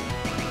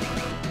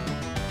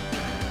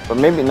 But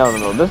maybe no.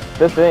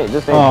 This ain't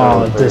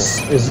Turtles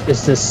 3.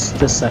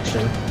 This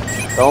section.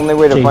 The only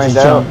way to find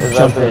out is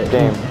after this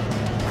game.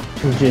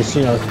 Just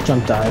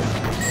jump dive.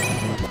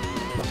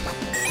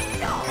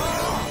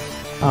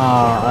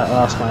 I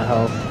lost my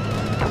health.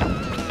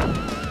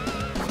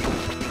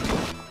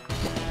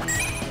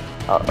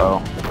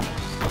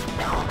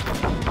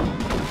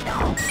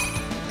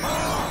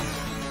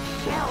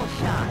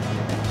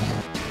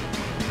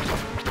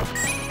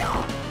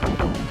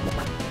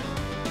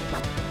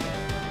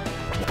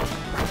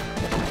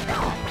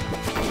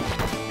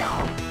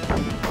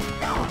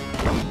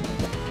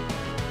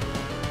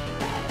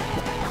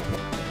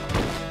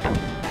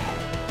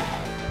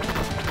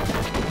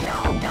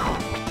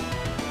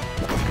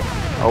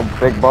 Oh,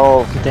 big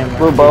balls. Damn right,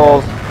 Blue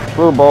balls.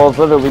 Blue balls,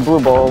 literally blue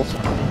balls.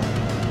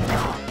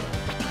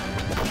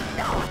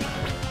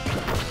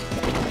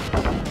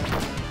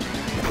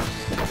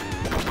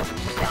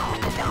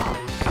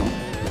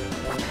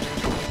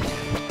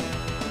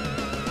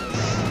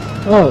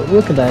 Oh,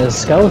 look at that,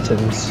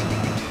 skeletons.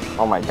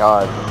 Oh my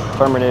god.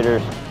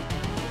 Terminators.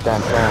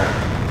 Damn.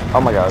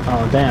 Oh my god.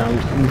 Oh, damn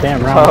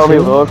That's round how we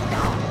 2. look.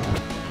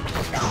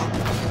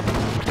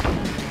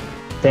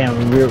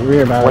 Damn,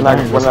 we're about We're to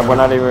learn this we're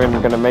not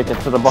even gonna make it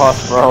to the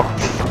boss, bro.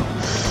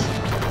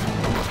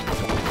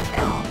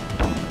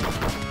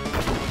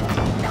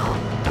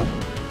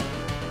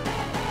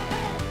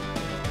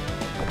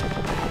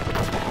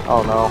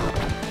 Oh no.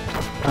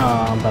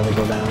 Oh, I'm about to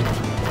go down.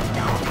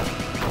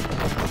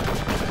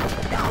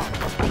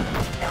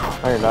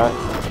 No, you're not.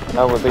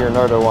 Not with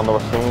Leonardo on the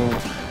scene.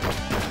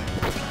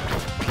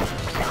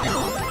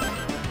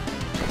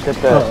 Get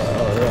that.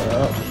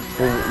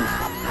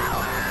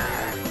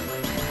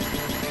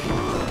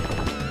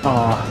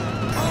 Oh,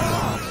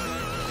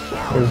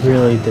 it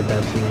really did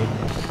that to me.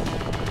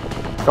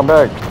 Come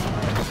back.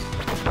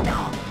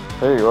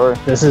 There you are.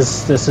 This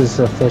is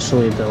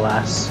officially the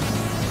last.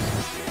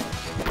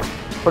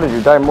 What, did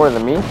you die more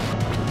than me?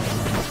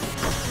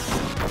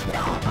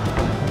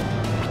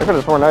 I could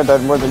have sworn I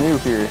died more than you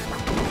here.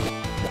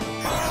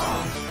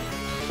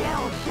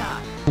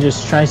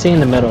 Just try staying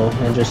in the middle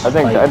and just. I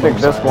think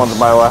this sides. one's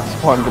my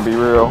last one, to be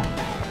real.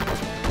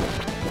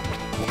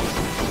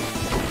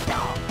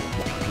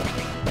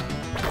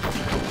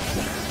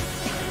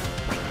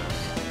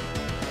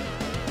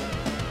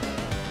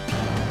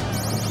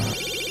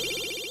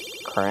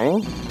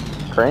 Crane?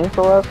 Crane's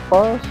the last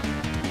boss?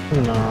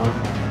 No.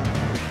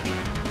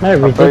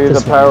 I'll show you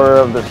the power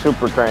of the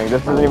super crane.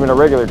 This isn't even a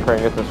regular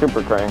crane, it's a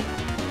super crane.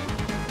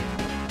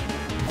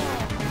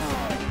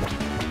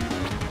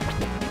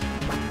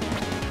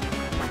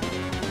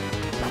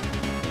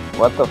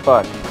 What the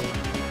fuck?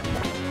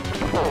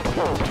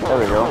 There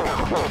we go.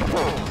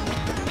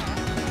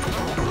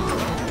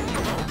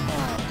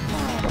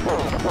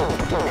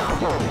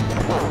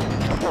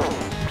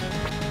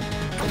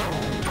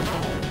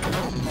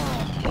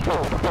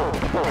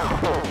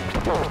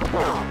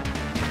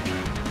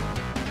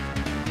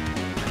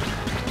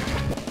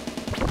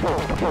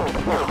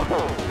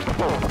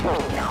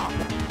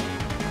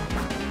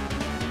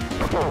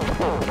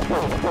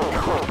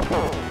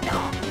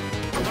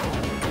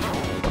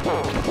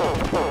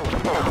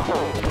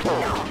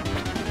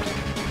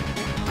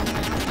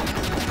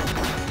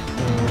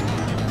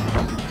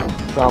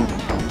 Jump.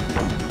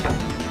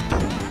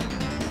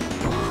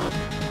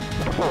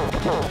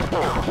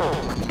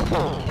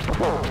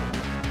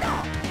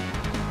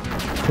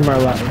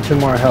 Two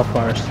more health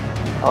bars.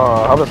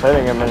 Oh, I was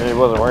hitting him and it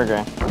wasn't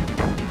working.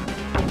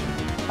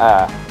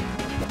 Ah.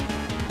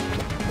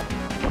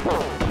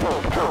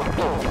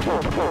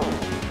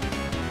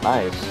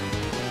 Nice.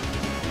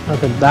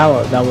 Okay,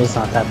 that was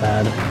not that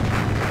bad.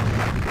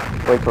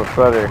 Wait for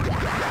Shredder.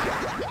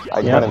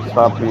 I couldn't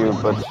stop you,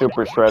 but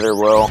Super Shredder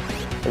will.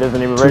 It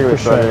isn't even regular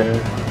Shredder.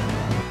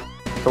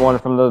 It's the one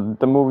from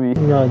the movie.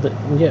 No,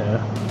 yeah.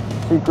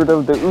 Secret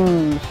of the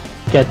Ooze.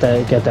 Get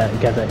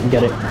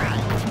it.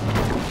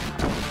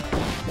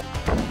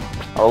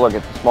 Oh look,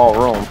 it's a small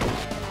room.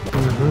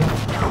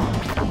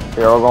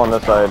 Here, I'll go on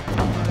this side.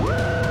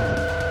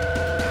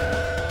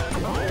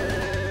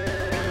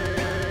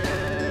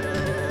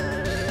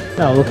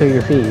 Oh, look at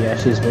your feet. Yeah,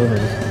 she's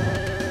moving.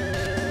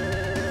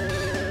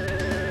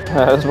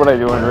 That's what I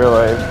do in real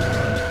life.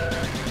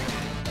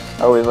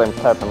 I always like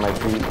tapping my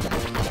feet.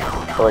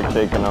 I like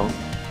shaking them.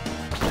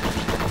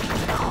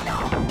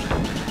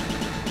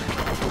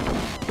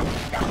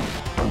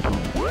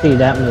 See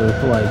that move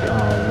like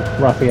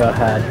Raphael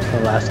had the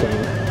last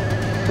game.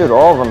 Dude,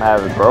 all of them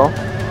have it, bro.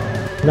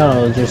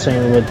 No, just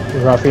saying with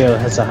Raphael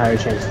has a higher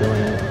chance of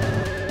doing it.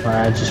 Or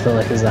I just feel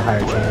like there's a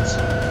higher chance.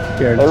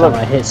 Every Hey, time look,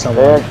 I hit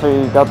someone. they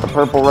actually got the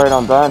purple right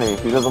on Donnie.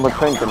 He doesn't look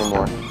pink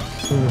anymore.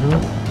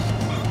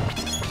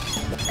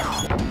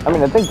 I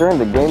mean, I think during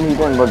the game he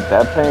didn't look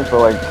that pink, but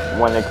like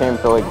when it came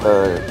to like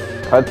the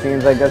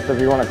cutscenes, I guess if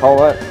you want to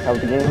call it, of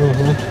the game.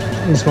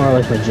 It's more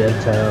like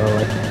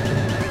magenta,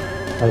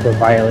 like a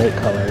violet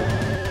color.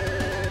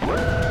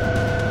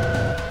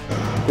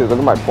 Dude, look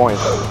at my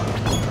points.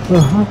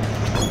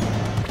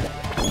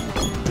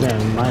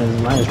 Man,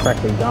 mine is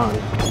practically gone.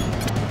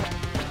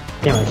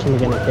 Damn, I can't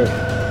get a hit.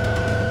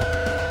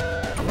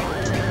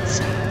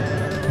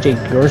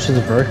 Jake, yours is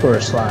vertical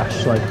or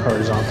slash, like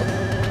horizontal?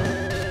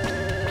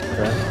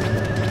 Okay.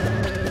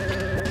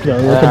 Yo,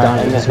 look at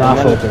Donnie, his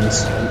mouth opens.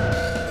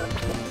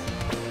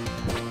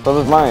 So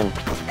does mine.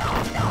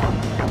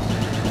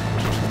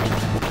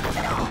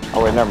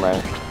 Oh wait, never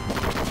mind.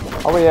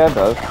 Oh yeah, it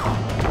does.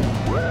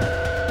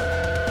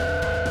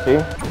 See?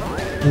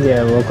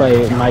 Yeah, look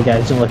like my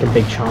guy's doing like a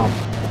big chomp.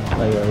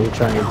 Like you're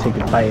trying to take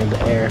a bite in the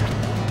air.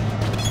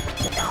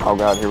 Oh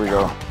god, here we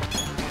go.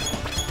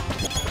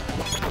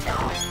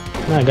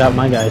 I got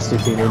my guys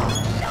defeated.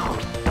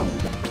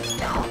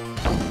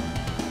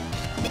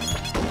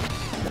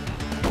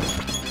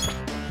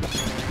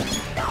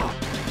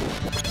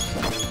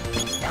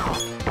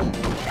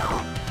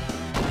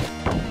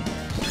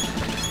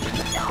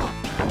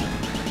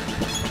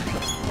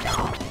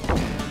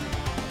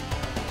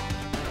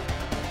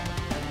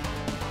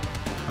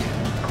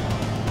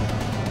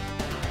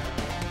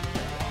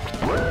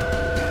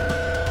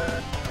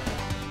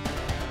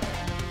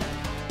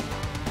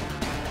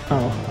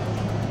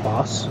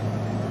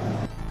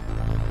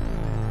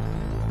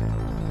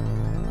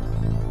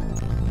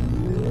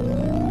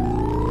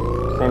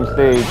 Same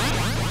stage.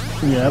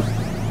 Yep.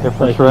 Different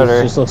Like,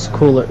 shredder. he just looks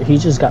cooler. He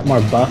just got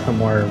more buff and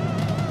more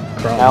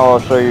chrome. Now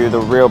I'll show you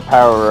the real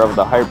power of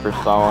the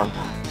Hyperstone.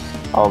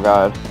 Oh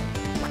god.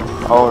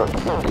 Oh,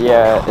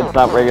 yeah, it's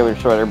not regular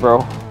shredder, bro.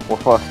 We're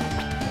fucked.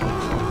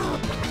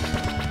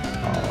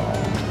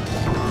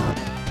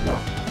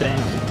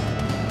 Damn.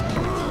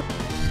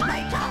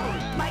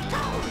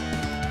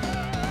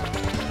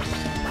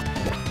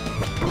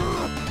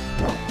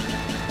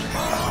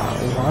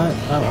 What?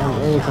 I'm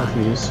really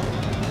confused.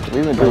 Did we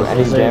even do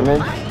any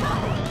damage?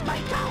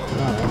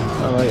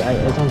 No, like,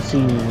 I don't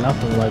see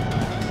nothing, like...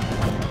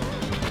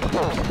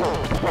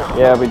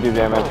 Yeah, we do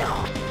damage.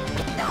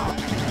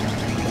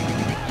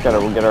 Just gotta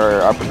get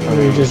our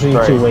opportunity. We just need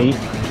to wait.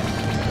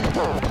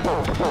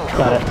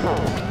 Got it.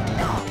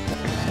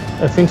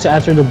 I think so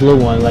after the blue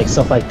one, like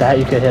stuff like that,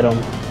 you could hit them.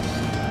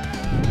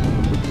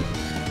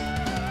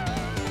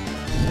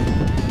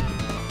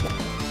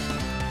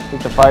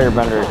 It's a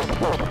firebender.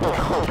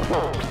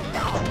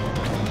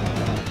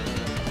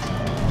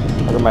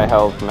 Look at my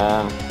health,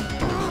 man.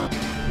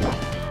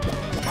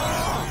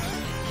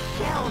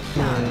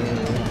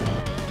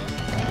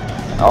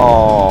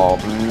 Oh,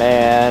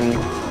 man.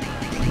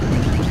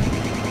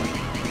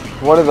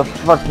 What are the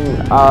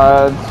fucking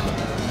odds?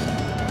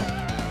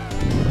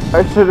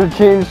 I should have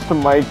changed to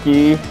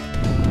Mikey.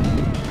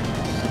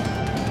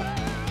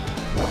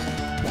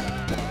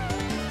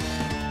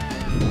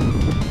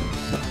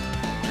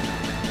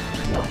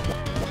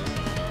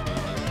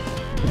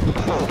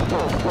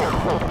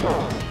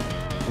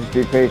 Just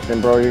be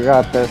patient, bro. You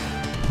got this.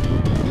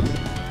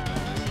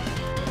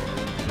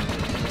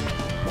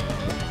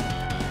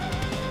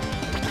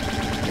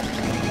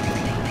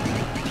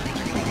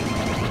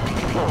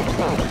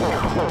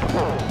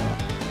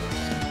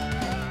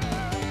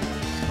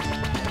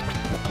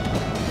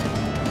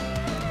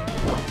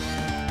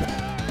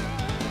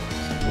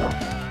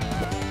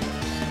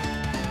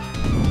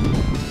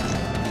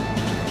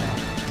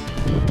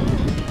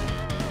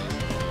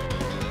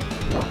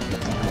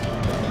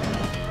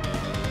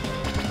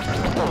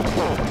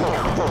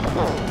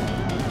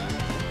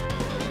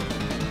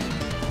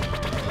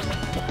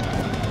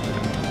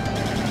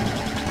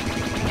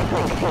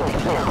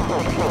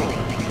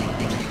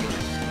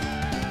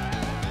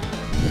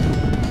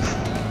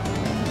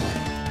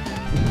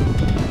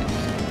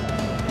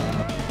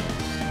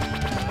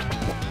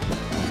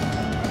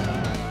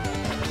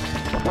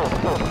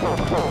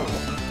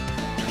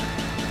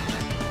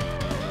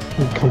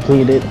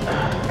 Completed.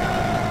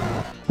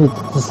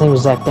 It's the same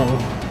exact thing.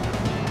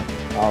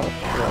 Oh,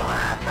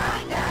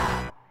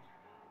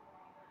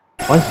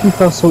 shit. Why he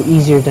felt so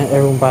easier than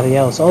everybody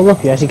else? Oh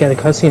look, you actually got a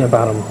cutscene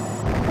about him.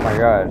 Oh my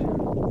god.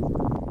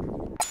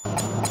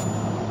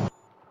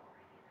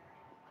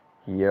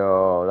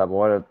 Yo,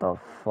 what the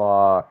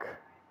fuck?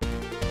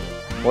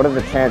 What are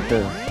the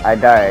chances I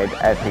died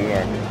at the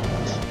end?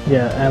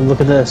 Yeah, and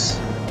look at this.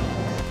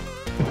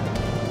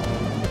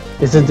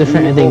 It's a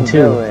different Evil ending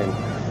too. Villain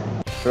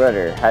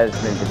Shredder has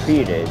been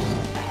defeated,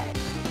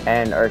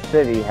 and our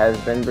city has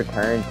been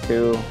returned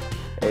to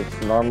its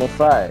normal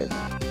size.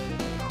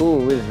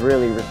 Who is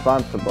really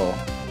responsible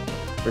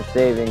for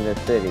saving the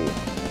city?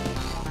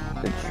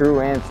 The true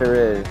answer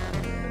is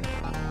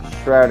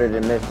shrouded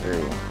in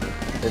mystery.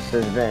 This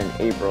has been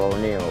April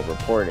O'Neil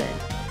reporting.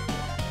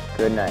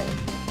 Good night.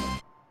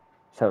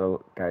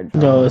 Shuttle guide.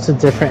 No, it's a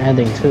different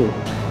ending too.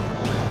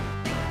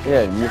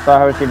 Yeah, you saw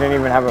how she didn't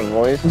even have a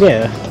voice?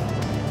 Yeah.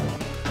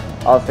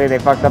 I'll say they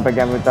fucked up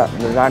again with the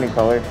design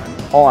color.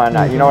 Hold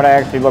on, you know what I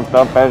actually looked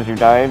up as you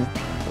died?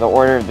 The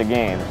order of the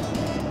games.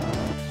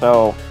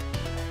 So,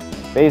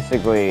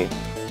 basically,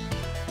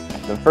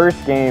 the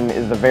first game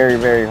is a very,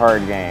 very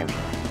hard game.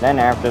 Then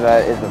after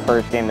that is the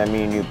first game that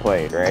me and you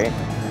played, right?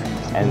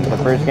 And the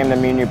first game that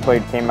me and you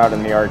played came out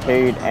in the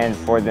arcade and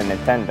for the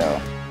Nintendo.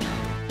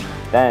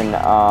 Then,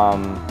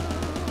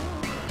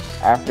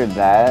 after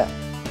that,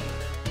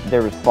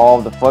 there was Fall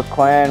of the Foot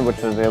Clan,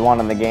 which was the one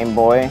on the Game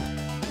Boy.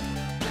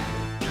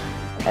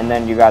 And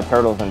then you got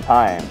Turtles in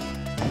Time,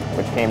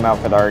 which came out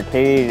for the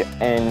arcade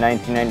in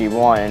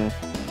 1991,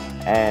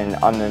 and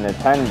on the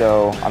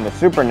Nintendo, on the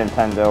Super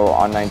Nintendo,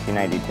 on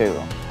 1992.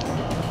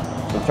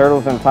 So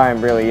Turtles in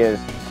Time really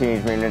is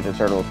Teenage Mutant Ninja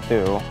Turtles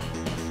 2.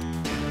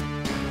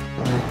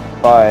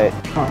 But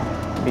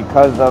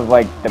because of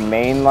like the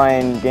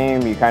mainline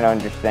game, you kind of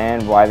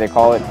understand why they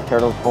call it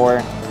Turtles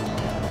 4.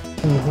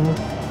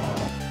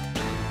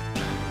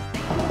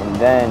 And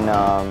then,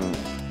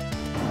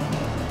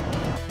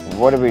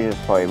 what did we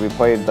just play? We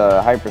played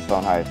the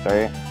Hyperstone Heist,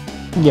 right?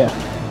 Yeah.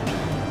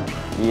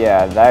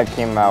 Yeah, that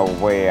came out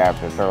way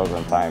after Turtles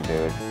in Time,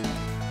 dude.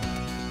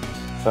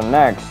 So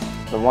next,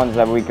 the ones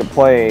that we could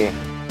play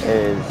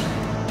is...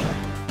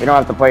 We don't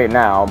have to play it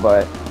now,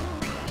 but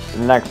the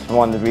next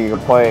one that we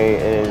could play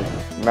is...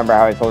 Remember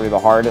how I told you the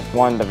hardest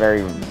one, the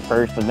very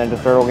first Ninja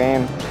Turtle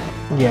game?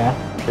 Yeah.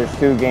 There's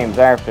two games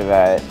after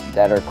that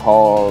that are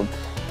called...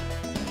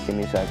 Give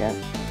me a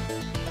second.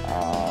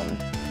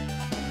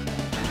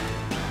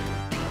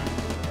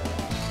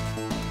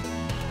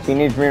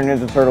 Teenage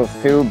Mutant Ninja Turtles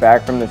 2,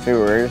 Back from the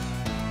Sewers.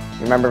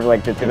 Remember,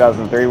 like, the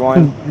 2003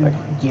 one? Like,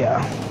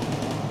 Yeah.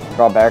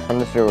 crawled back from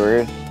the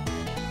sewers.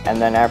 And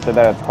then after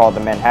that, it's called the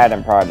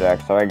Manhattan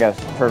Project. So I guess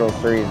Turtles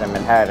 3 is in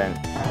Manhattan.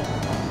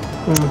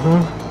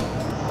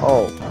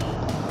 Oh.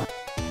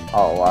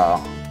 Oh, wow.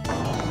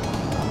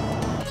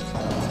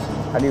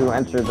 How do you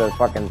enter the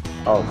fucking...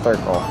 Oh,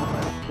 circle.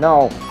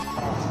 No!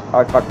 Oh,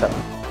 I fucked up.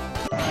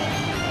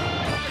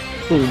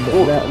 Dude,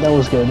 that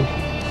was good.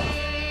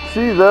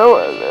 See, that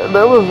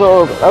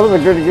was a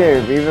good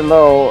game, even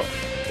though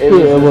it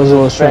was a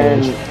little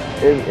strange.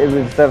 It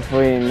was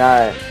definitely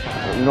not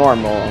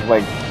normal.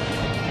 Like,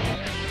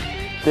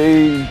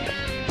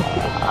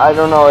 I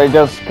don't know, I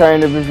just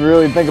kind of, if you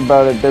really think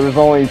about it, there was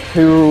only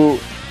 2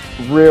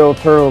 real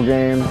Turtle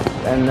games,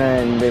 and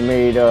then they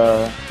made,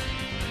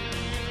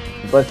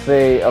 let's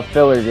say, a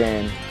filler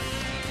game,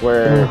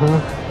 where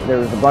there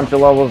was a bunch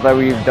of levels that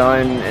we've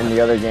done in the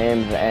other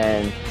games,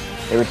 and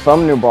there were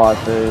some new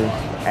bosses,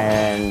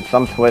 and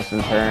some twists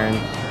and turns.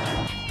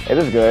 It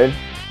was good,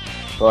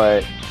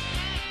 but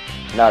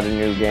not a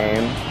new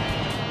game,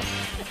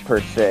 per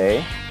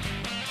se,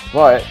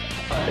 but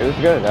it was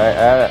good.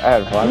 I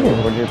had fun.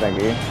 Yeah. What did you think,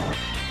 E?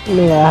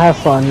 Yeah, I have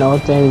fun. The only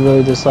thing I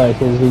really dislike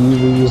is we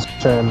use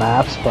certain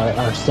maps, but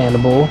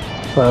understandable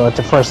for like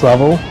the first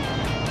level.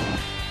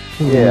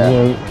 Yeah.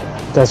 You know,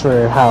 that's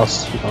where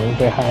house,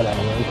 they had that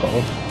one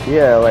called.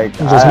 Yeah, like,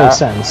 It just makes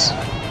sense.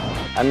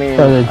 I mean,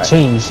 But it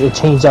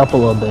changed up a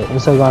little bit.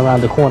 Instead of going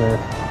around the corner,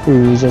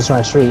 we just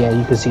went straight and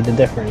you could see the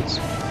difference.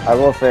 I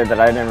will say that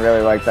I didn't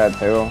really like that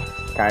too.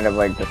 Kind of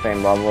like the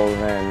same levels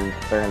and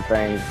certain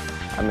things.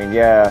 I mean,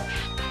 yeah.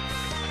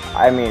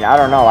 I mean, I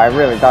don't know. I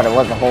really thought it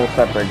was a whole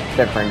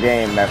different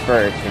game at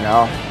first, you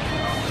know?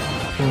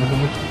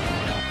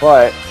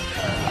 But,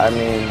 I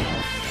mean,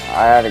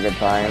 I had a good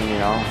time, you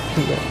know?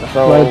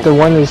 So, like the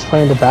one that's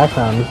playing in the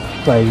background,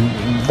 like,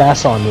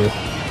 that's on you.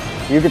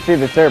 you can see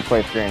the share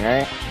play screen,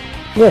 right?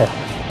 Yeah.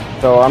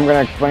 So I'm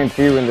gonna explain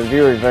to you and the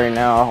viewers right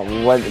now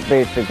what we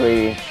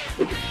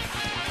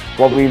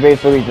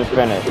basically just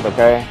finished,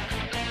 okay?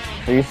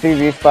 So you see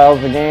these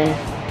styles of games?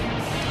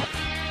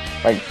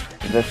 Like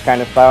this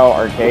kind of style,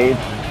 arcade?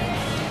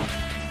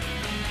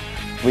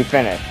 We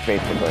finished,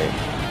 basically.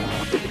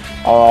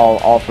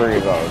 All 3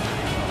 of those.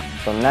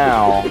 So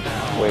now,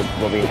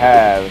 what we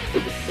have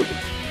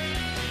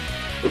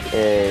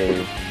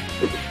is...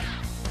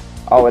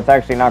 Oh, it's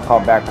actually not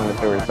called Back from the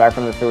Sewers. Back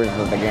from the Sewers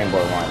is the Game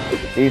Boy one.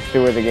 These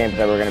 2 are the games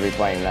that we're going to be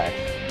playing next.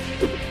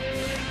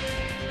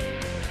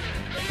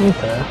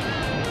 Okay.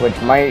 Which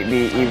might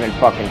be even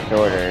fucking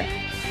shorter.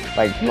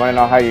 Like, you want to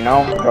know how you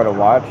know? Go to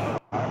watch.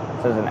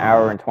 It says 1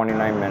 hour and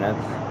 29 minutes.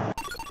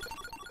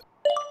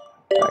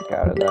 Back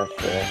out of that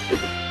shit.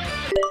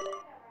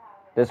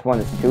 This one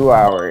is 2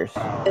 hours.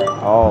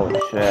 Oh,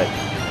 shit.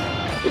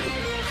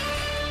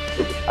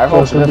 I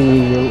hope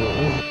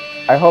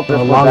this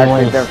was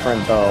actually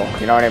different, though.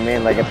 You know what I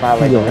mean? Like, it's not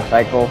like a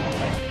recycle.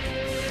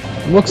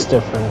 Looks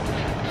different.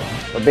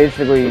 But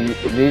basically,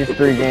 these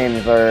 3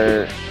 games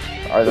are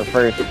the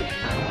first,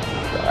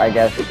 I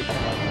guess.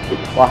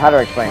 Well, how do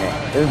I explain it?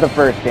 This is the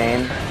first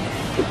game.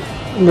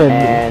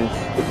 And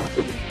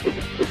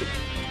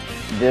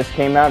this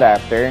came out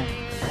after.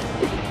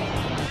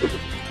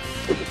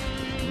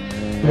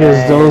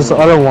 Because those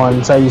other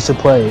ones I used to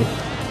play.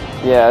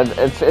 Yeah,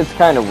 it's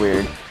kind of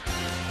weird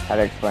how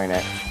to explain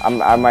it.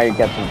 I might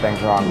get some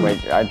things wrong, but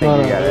I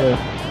think you get it.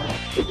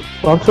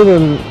 Well, up to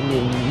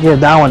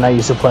that one I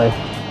used to play.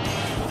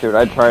 Dude,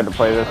 I tried to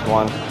play this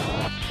one.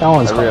 That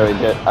one's I really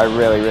did. I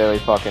really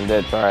fucking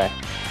did try.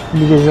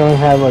 Because you only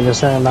have like a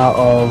certain amount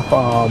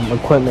of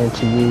equipment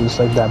to use,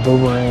 like that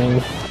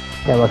boomerang,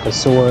 and like a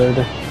sword.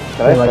 Did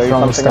I tell you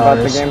something about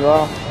the game,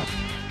 though?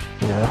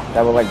 Yeah.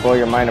 That will like blow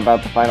your mind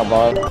about the final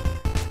boss.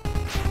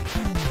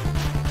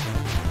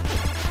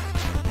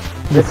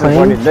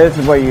 This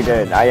is what you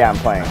did. Yeah, I'm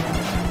playing.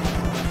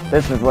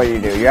 This is what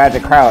you do. You had to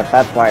crouch.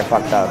 That's why I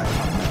fucked up.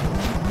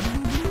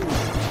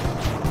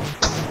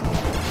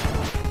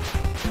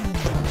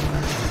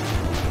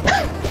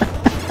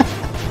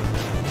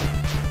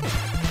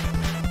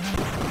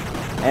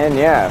 And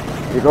yeah,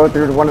 you go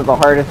through one of the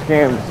hardest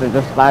games to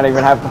just not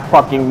even have to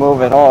fucking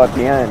move at all at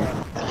the end.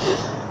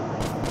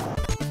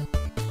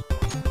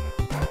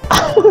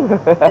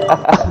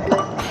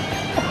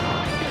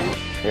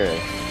 Here it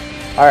is.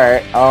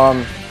 Alright,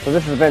 so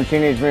this has been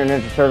Teenage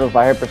Mutant Ninja Turtles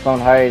by Hyperstone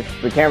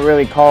Heist. We can't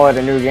really call it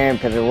a new game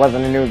because it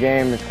wasn't a new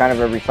game. It's kind of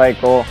a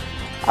recycle.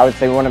 I would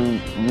say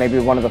maybe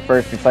one of the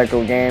first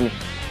recycled games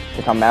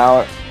to come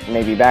out,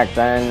 maybe back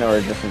then or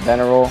just in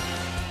general.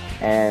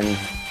 And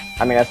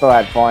I mean, I still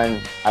had fun.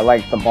 I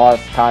liked the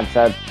boss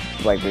concept.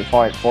 Like, we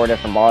fought 4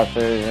 different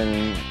bosses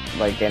and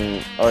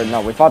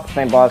we fought the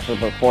same bosses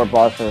with 4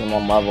 bosses in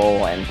one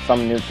level and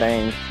some new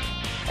things.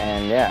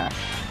 And yeah,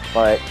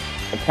 but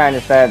it's kind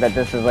of sad that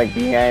this is like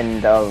the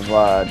end of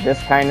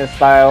this kind of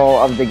style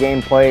of the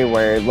gameplay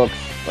where it looks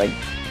like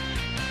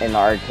in the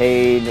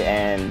arcade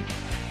and,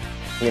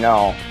 you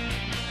know,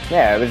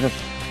 yeah, it was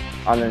just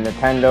on the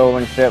Nintendo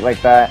and shit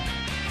like that.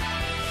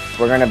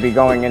 We're going to be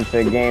going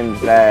into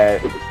games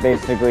that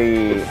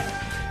basically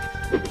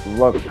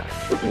look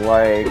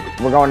like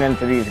we're going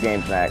into these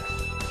games next.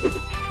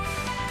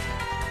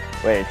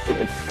 Which,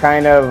 it's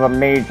kind of a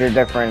major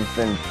difference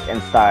in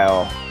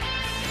style.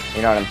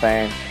 You know what I'm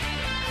saying?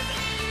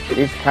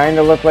 These kind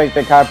of look like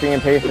they copy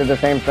and pasted the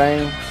same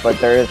thing, but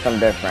there is some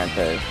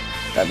differences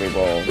that we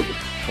will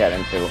get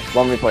into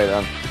when we play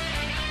them.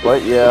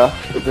 But yeah,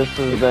 this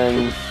has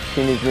been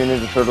Teenage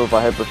Mutant Ninja Turtles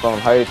by Hyperstone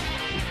Heist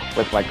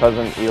with my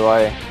cousin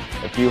Eli.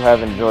 If you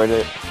have enjoyed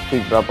it,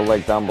 please drop a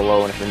like down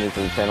below, and if you're new to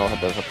the channel,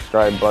 hit the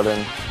subscribe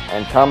button.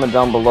 And comment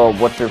down below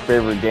what's your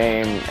favorite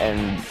game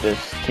in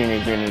this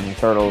Teenage Mutant Ninja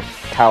Turtles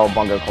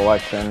Cowabunga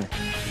collection.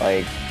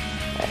 Like,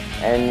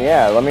 and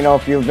yeah, let me know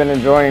if you've been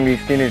enjoying these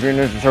Teenage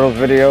Mutant Ninja Turtles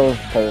videos,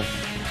 because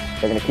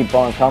they're going to keep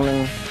on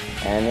coming.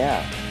 And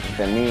yeah, it's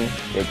been me,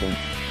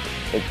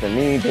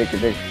 Jake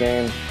Dick's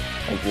Game.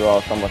 Thank you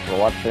all so much for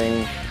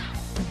watching.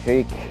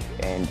 Jake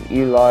and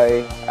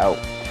Eli out.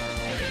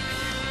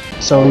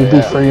 So we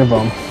beat 3 of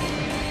them.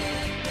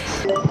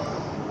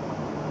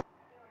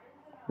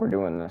 We're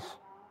doing this.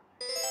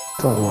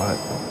 So what?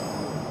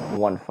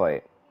 One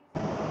fight.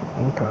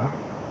 Okay.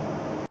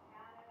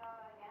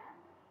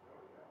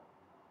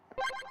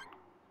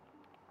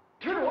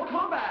 Turtle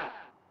combat!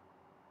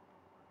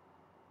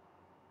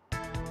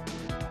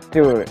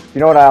 Dude, you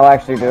know what I'll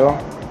actually do?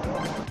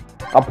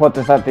 I'll put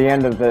this at the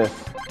end of this.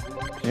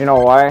 You know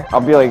why? I'll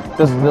be like,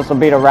 this will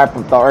be the wrap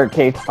of the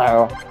arcade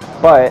style,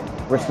 but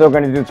we're still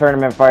going to do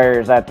tournament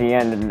fires at the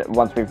end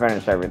once we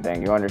finish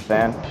everything. You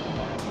understand?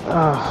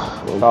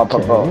 Okay. So I'll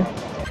put both.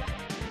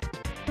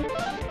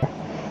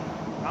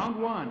 Round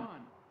 1.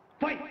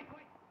 Fight!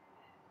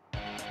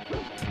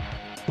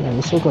 Man,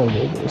 this looks like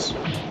Vegas.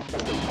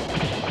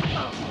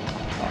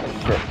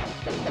 Shit.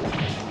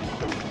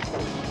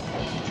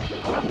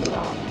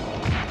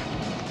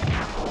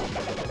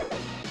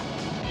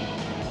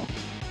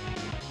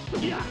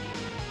 Yeah.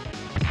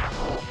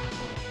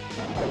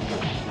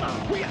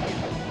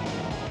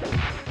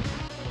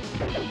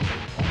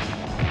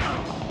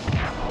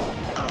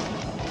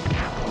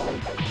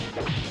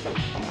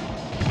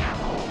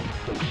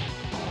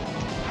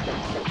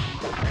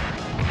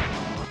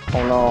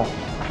 Oh no.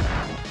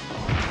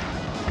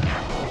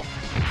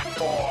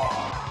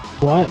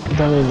 What?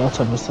 That made no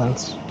type of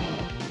sense.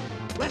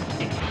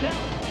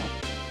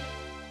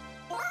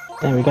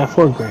 Damn, we got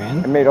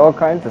 $4,000. It made all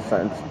kinds of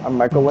sense. I'm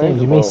Michelangelo. Damn,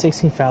 you made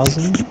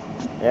 16,000?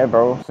 Yeah,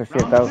 bro.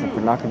 68,000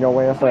 for knocking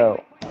your ass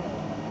out.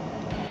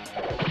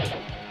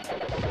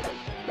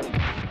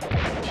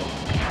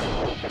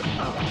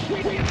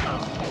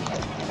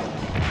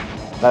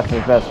 That's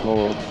his best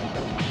move.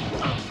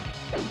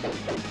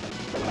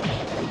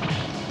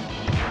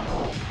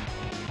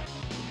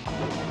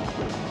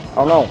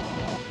 Oh no.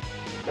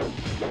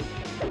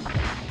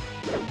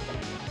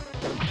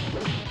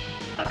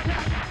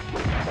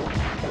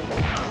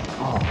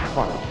 Oh,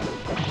 fuck.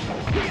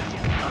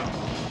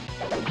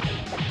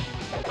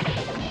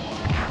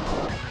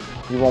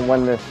 You won't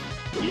win this.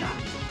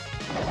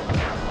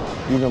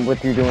 Even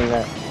with you doing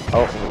that.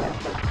 Oh, yeah.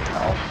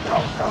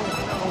 No.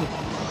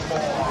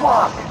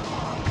 Fuck!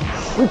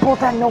 We both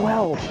had no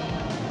health.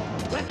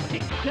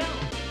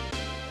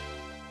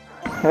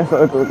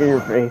 Look at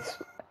your face.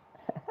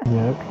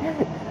 Yep.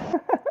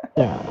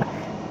 Yeah.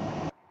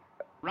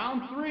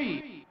 Round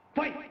 3.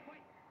 Fight!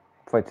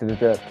 Fight to the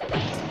death.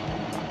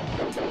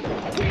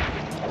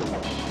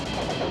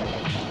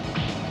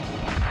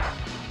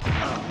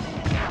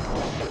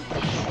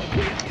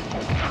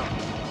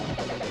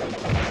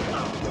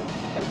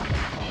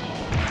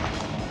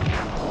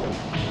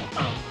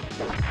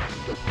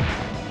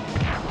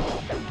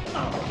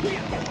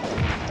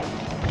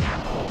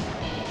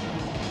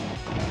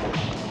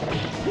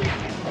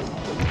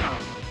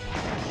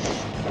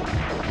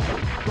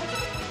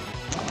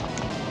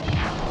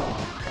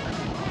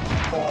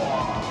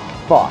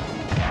 Fuck.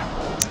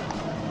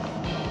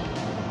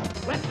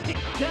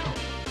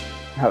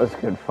 That was a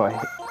good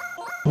fight.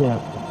 Yeah.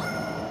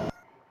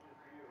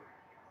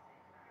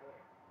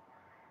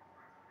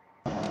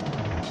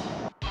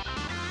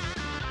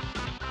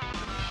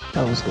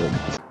 That was good.